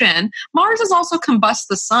opposition, Mars is also combust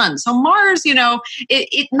the sun. So Mars, you know,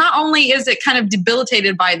 it not only is it kind of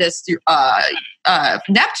debilitated by this,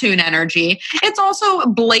 Neptune energy, it's also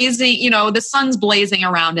blazing, the sun's blazing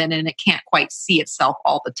around it and it can't quite see itself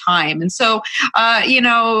all the time. And so,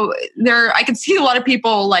 I can see a lot of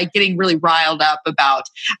people like getting really riled up about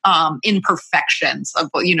imperfections of,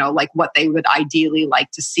 like what they would ideally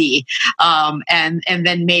like to see. And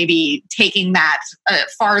then maybe taking that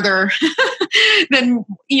farther than,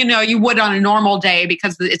 you would on a normal day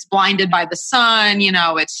because it's blinded by the sun,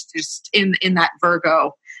 it's just in that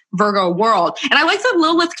Virgo world. And I like the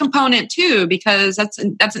Lilith component too, because that's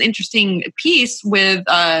an interesting piece with,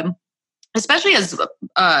 especially as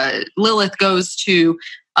Lilith goes to,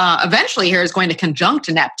 eventually here is going to conjunct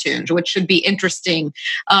Neptune, which should be interesting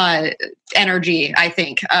energy, I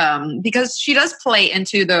think, because she does play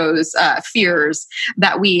into those fears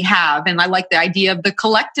that we have. And I like the idea of the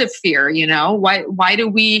collective fear, why are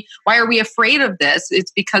we afraid of this?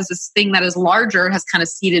 It's because this thing that is larger has kind of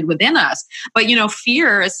seated within us. But,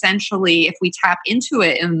 fear essentially, if we tap into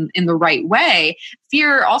it in the right way,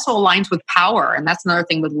 fear also aligns with power. And that's another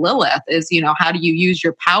thing with Lilith is, how do you use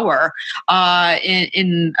your power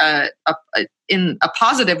in a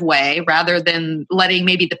positive way rather than letting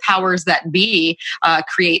maybe the powers that be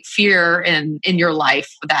create fear in your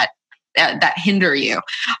life that hinder you.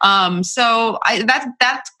 So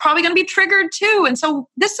that's probably going to be triggered too. And so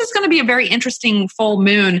this is going to be a very interesting full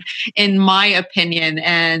moon, in my opinion.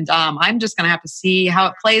 And I'm just going to have to see how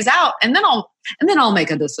it plays out, and then I'll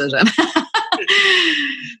make a decision.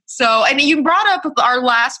 So, and you brought up our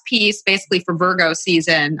last piece basically for Virgo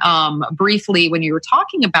season briefly when you were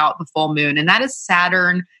talking about the full moon, and that is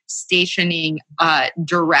Saturn stationing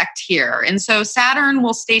direct here. And so Saturn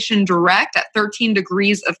will station direct at 13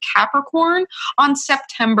 degrees of Capricorn on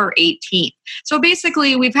September 18th. So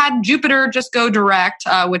basically we've had Jupiter just go direct,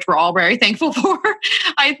 which we're all very thankful for,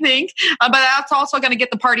 I think. But that's also going to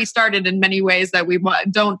get the party started in many ways that we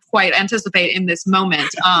don't quite anticipate in this moment.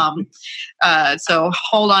 So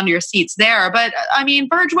hold on to your seats there. But I mean,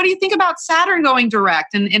 Burge, what do you think about Saturn going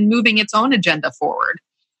direct and moving its own agenda forward?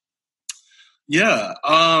 Yeah,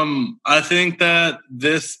 I think that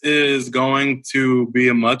this is going to be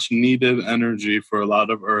a much needed energy for a lot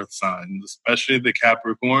of Earth signs, especially the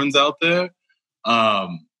Capricorns out there. I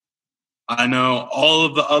know all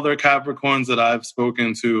of the other Capricorns that I've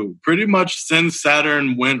spoken to, pretty much since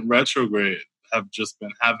Saturn went retrograde, have just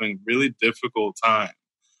been having really difficult time.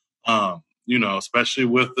 Especially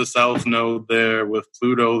with the South Node there, with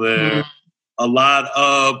Pluto there. A lot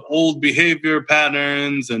of old behavior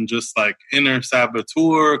patterns and just like inner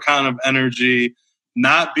saboteur kind of energy,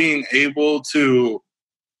 not being able to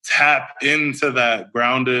tap into that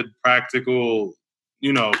grounded, practical,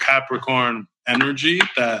 Capricorn energy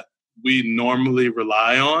that we normally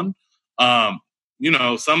rely on.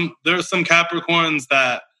 There's some Capricorns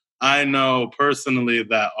that I know personally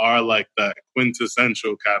that are like that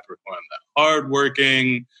quintessential Capricorn, that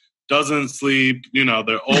hardworking, doesn't sleep,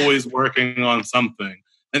 they're always working on something.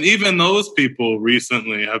 And even those people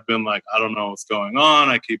recently have been like, I don't know what's going on.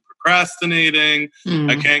 I keep procrastinating.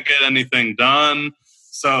 I can't get anything done.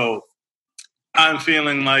 So I'm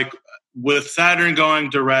feeling like with Saturn going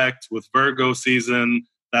direct, with Virgo season,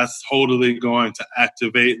 that's totally going to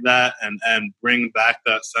activate that and bring back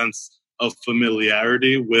that sense of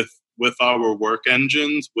familiarity with our work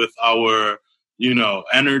engines, with our,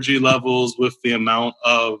 energy levels, with the amount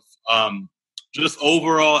of just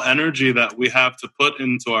overall energy that we have to put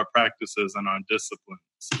into our practices and our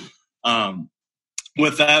disciplines.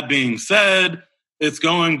 With that being said, it's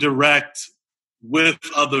going direct with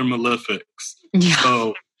other malefics. Yeah.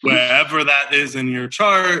 So wherever that is in your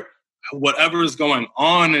chart, whatever is going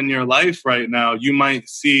on in your life right now, you might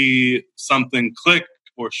see something click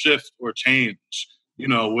or shift or change,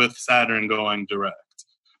 with Saturn going direct.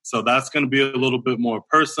 So that's going to be a little bit more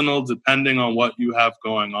personal depending on what you have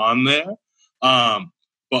going on there. But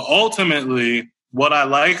ultimately, what I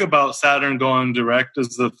like about Saturn going direct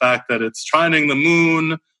is the fact that it's trining the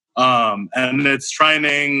moon and it's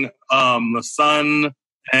trining the sun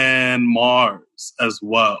and Mars as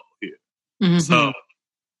well here. Mm-hmm. So,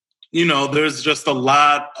 there's just a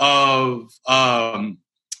lot of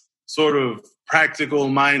sort of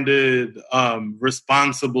practical-minded,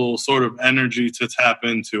 responsible sort of energy to tap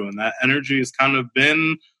into. And that energy has kind of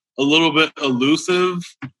been a little bit elusive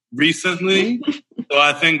recently. So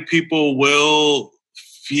I think people will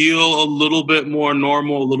feel a little bit more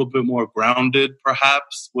normal, a little bit more grounded,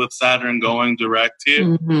 perhaps, with Saturn going direct here.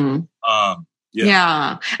 Mm-hmm.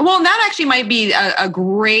 Yeah. Well, and that actually might be a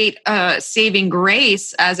great saving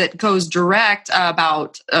grace as it goes direct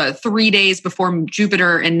about 3 days before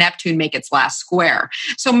Jupiter and Neptune make its last square.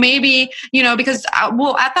 So maybe, because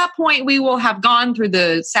at that point, we will have gone through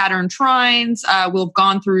the Saturn trines, we'll have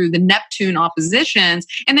gone through the Neptune oppositions,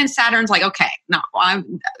 and then Saturn's like, okay, no,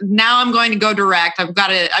 I'm going to go direct. I've got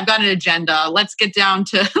an agenda. Let's get down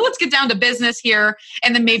to business here.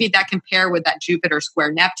 And then maybe that can pair with that Jupiter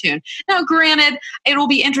square Neptune. Now, granted, it will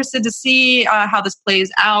be interested to see how this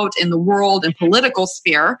plays out in the world and political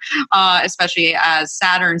sphere, especially as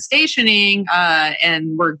Saturn stationing,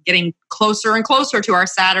 and we're getting closer and closer to our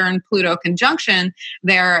Saturn-Pluto conjunction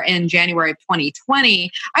there in January of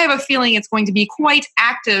 2020. I have a feeling it's going to be quite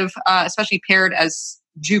active, especially paired as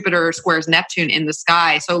Jupiter squares Neptune in the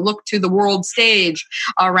sky. So look to the world stage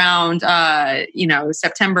around,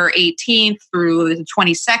 September 18th through the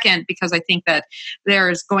 22nd, because I think that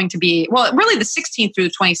there's going to be, really the 16th through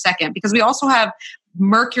the 22nd, because we also have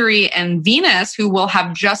Mercury and Venus, who will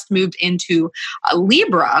have just moved into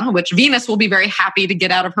Libra, which Venus will be very happy to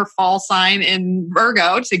get out of her fall sign in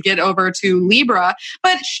Virgo to get over to Libra.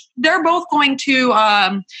 But they're both going to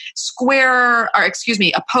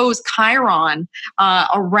oppose Chiron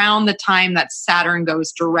around the time that Saturn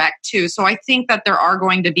goes direct too. So I think that there are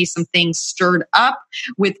going to be some things stirred up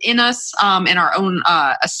within us in our own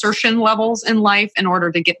assertion levels in life in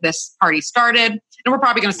order to get this party started. And we're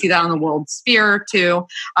probably going to see that on the world sphere too.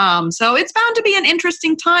 So it's bound to be an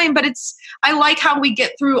interesting time, but I like how we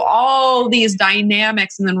get through all these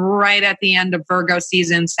dynamics, and then right at the end of Virgo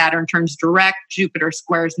season, Saturn turns direct, Jupiter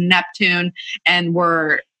squares Neptune, and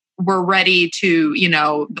we're ready to,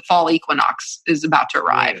 the fall equinox is about to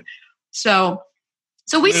arrive. Right. So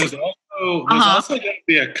we there's also going to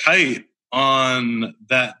be a kite on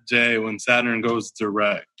that day when Saturn goes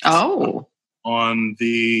direct. Oh, on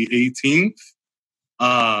the 18th.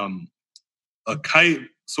 A kite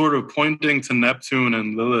sort of pointing to Neptune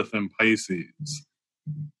and Lilith in Pisces,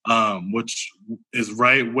 which is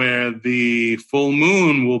right where the full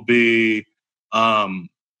moon will be,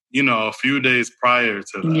 a few days prior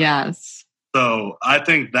to that. Yes. So I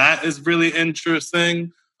think that is really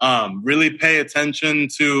interesting. Really pay attention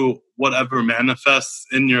to whatever manifests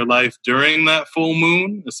in your life during that full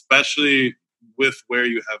moon, especially with where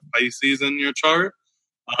you have Pisces in your chart.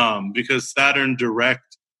 Because Saturn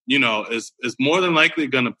direct, is more than likely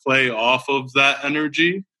going to play off of that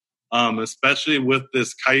energy, especially with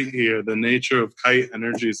this kite here. The nature of kite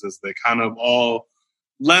energies is they kind of all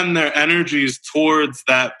lend their energies towards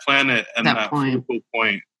that planet and that focal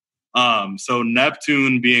point. So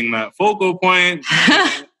Neptune being that focal point,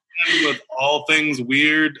 with all things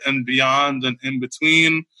weird and beyond and in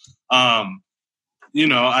between,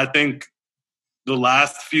 I think the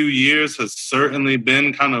last few years has certainly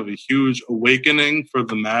been kind of a huge awakening for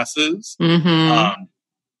the masses. Mm-hmm.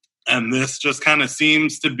 And this just kind of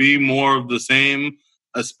seems to be more of the same,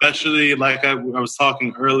 especially like I was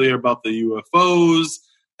talking earlier about the UFOs.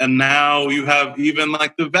 And now you have even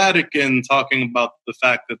like the Vatican talking about the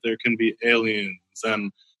fact that there can be aliens,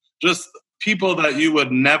 and just people that you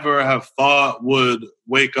would never have thought would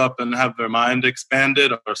wake up and have their mind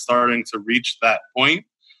expanded are starting to reach that point.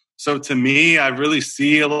 So to me, I really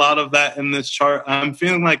see a lot of that in this chart. I'm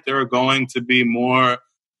feeling like there are going to be more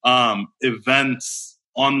events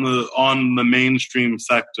on the mainstream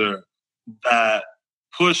sector that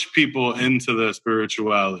push people into their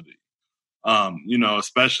spirituality.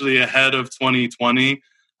 Especially ahead of 2020.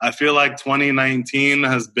 I feel like 2019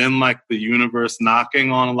 has been like the universe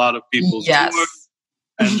knocking on a lot of people's doors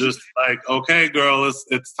and just like, okay, girl,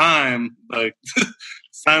 it's time. Like,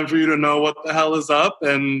 it's time for you to know what the hell is up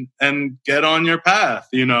and get on your path,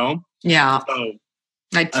 Yeah. So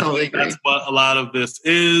I totally agree. That's what a lot of this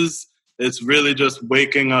is. It's really just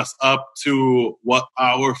waking us up to what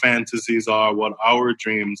our fantasies are, what our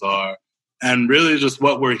dreams are, and really just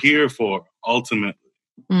what we're here for, ultimately.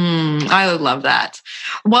 I would love that.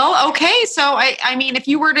 Well, okay. So, I mean, if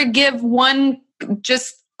you were to give one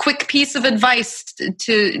just quick piece of advice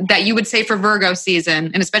to that you would say for Virgo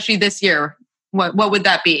season, and especially this year, what would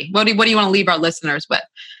that be? What do you want to leave our listeners with?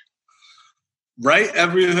 Write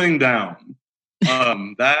everything down.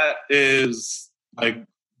 That is like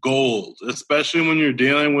gold, especially when you're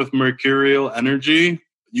dealing with mercurial energy.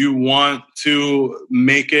 You want to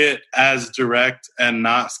make it as direct and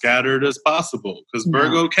not scattered as possible, because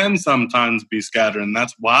Virgo can sometimes be scattered, and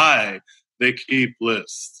that's why they keep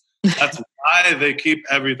lists. That's why they keep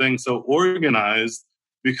everything so organized,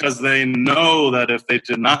 because they know that if they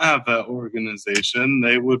did not have that organization,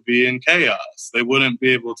 they would be in chaos. They wouldn't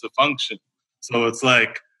be able to function. So it's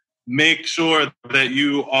like, make sure that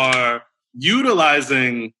you are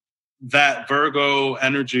utilizing that Virgo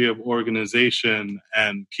energy of organization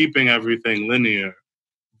and keeping everything linear.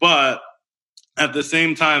 But at the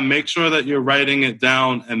same time, make sure that you're writing it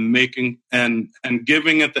down and making and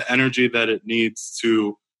giving it the energy that it needs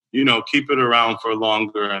to, keep it around for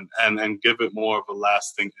longer and give it more of a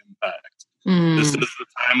lasting impact. This is the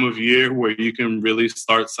time of year where you can really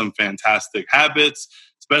start some fantastic habits,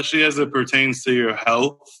 especially as it pertains to your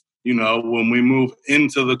health. When we move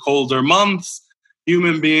into the colder months,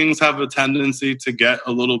 human beings have a tendency to get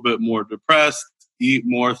a little bit more depressed, eat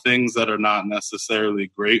more things that are not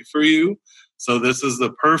necessarily great for you. So this is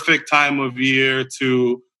the perfect time of year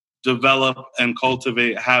to develop and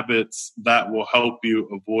cultivate habits that will help you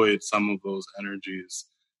avoid some of those energies,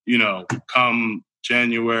 come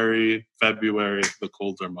January, February, the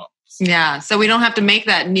colder months. Yeah. So we don't have to make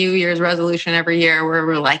that New Year's resolution every year where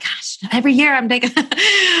we're like, gosh, every year I'm taking.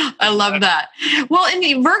 I love that. Well,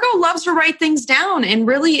 and Virgo loves to write things down. And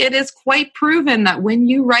really, it is quite proven that when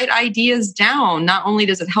you write ideas down, not only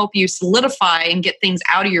does it help you solidify and get things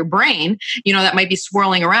out of your brain, that might be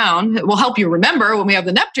swirling around. It will help you remember when we have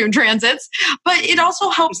the Neptune transits, but it also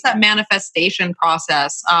helps that manifestation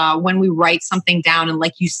process when we write something down. And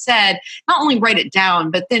like you said, not only write it down,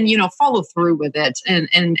 but then, follow through with it and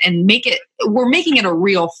we're making it a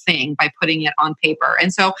real thing by putting it on paper.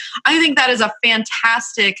 And so I think that is a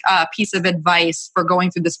fantastic piece of advice for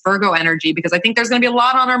going through this Virgo energy, because I think there's going to be a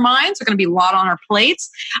lot on our minds. There's going to be a lot on our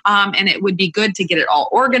plates. And it would be good to get it all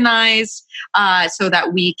organized so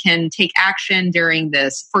that we can take action during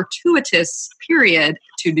this fortuitous period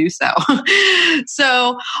to do so.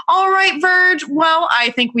 So, all right, Virg. Well,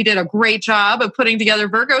 I think we did a great job of putting together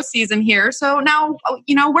Virgo season here. So now,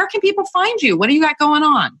 where can people find you? What do you got going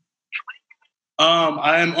on?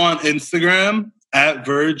 I am on Instagram at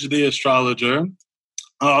Virg the Astrologer.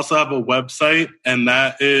 I also have a website, and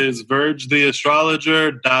that is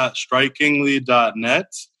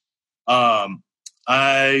virgtheastrologer.strikingly.net.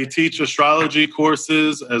 I teach astrology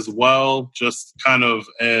courses as well, just kind of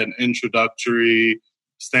an introductory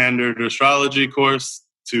standard astrology course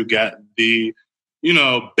to get the,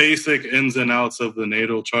 basic ins and outs of the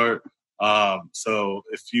natal chart. So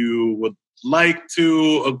if you would like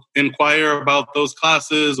to inquire about those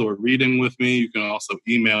classes or reading with me, you can also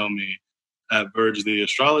email me at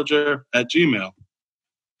virgtheastrologer@gmail.com.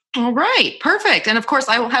 All right, perfect. And of course,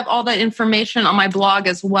 I will have all that information on my blog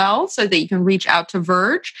as well so that you can reach out to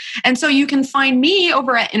Virg. And so you can find me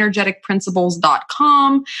over at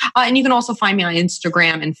energeticprinciples.com. And you can also find me on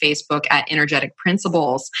Instagram and Facebook at Energetic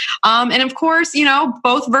Principles. And of course,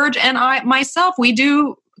 both Virg and myself, we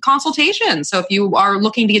do consultation. So if you are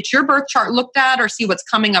looking to get your birth chart looked at or see what's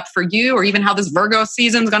coming up for you, or even how this Virgo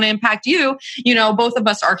season is going to impact you, both of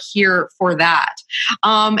us are here for that.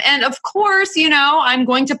 And of course, I'm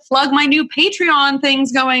going to plug my new Patreon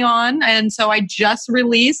things going on. And so I just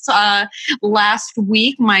released last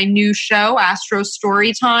week my new show, Astro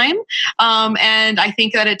Storytime. And I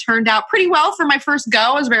think that it turned out pretty well for my first go.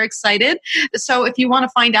 I was very excited. So if you want to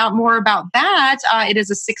find out more about that, it is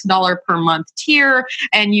a $6 per month tier,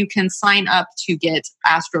 and you can sign up to get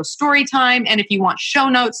Astro Storytime. And if you want show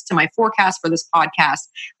notes to my forecast for this podcast,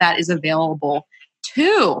 that is available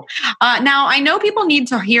too. Now, I know people need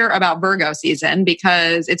to hear about Virgo season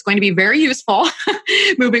because it's going to be very useful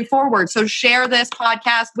moving forward. So share this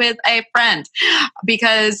podcast with a friend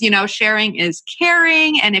because, sharing is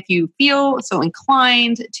caring. And if you feel so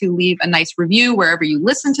inclined to leave a nice review wherever you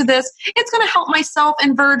listen to this, it's going to help myself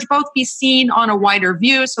and Virg both be seen on a wider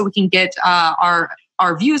view so we can get our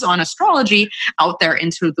views on astrology out there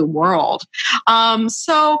into the world.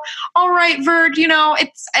 So, all right, Virg,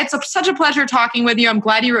 it's such a pleasure talking with you. I'm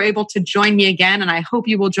glad you were able to join me again, and I hope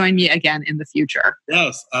you will join me again in the future.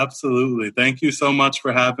 Yes, absolutely. Thank you so much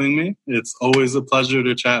for having me. It's always a pleasure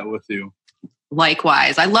to chat with you.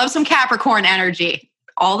 Likewise. I love some Capricorn energy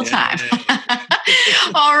all the time.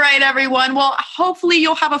 All right, everyone. Well, hopefully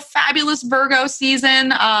you'll have a fabulous Virgo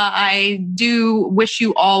season. I do wish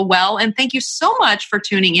you all well. And thank you so much for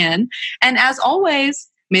tuning in. And as always,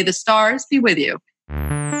 may the stars be with you.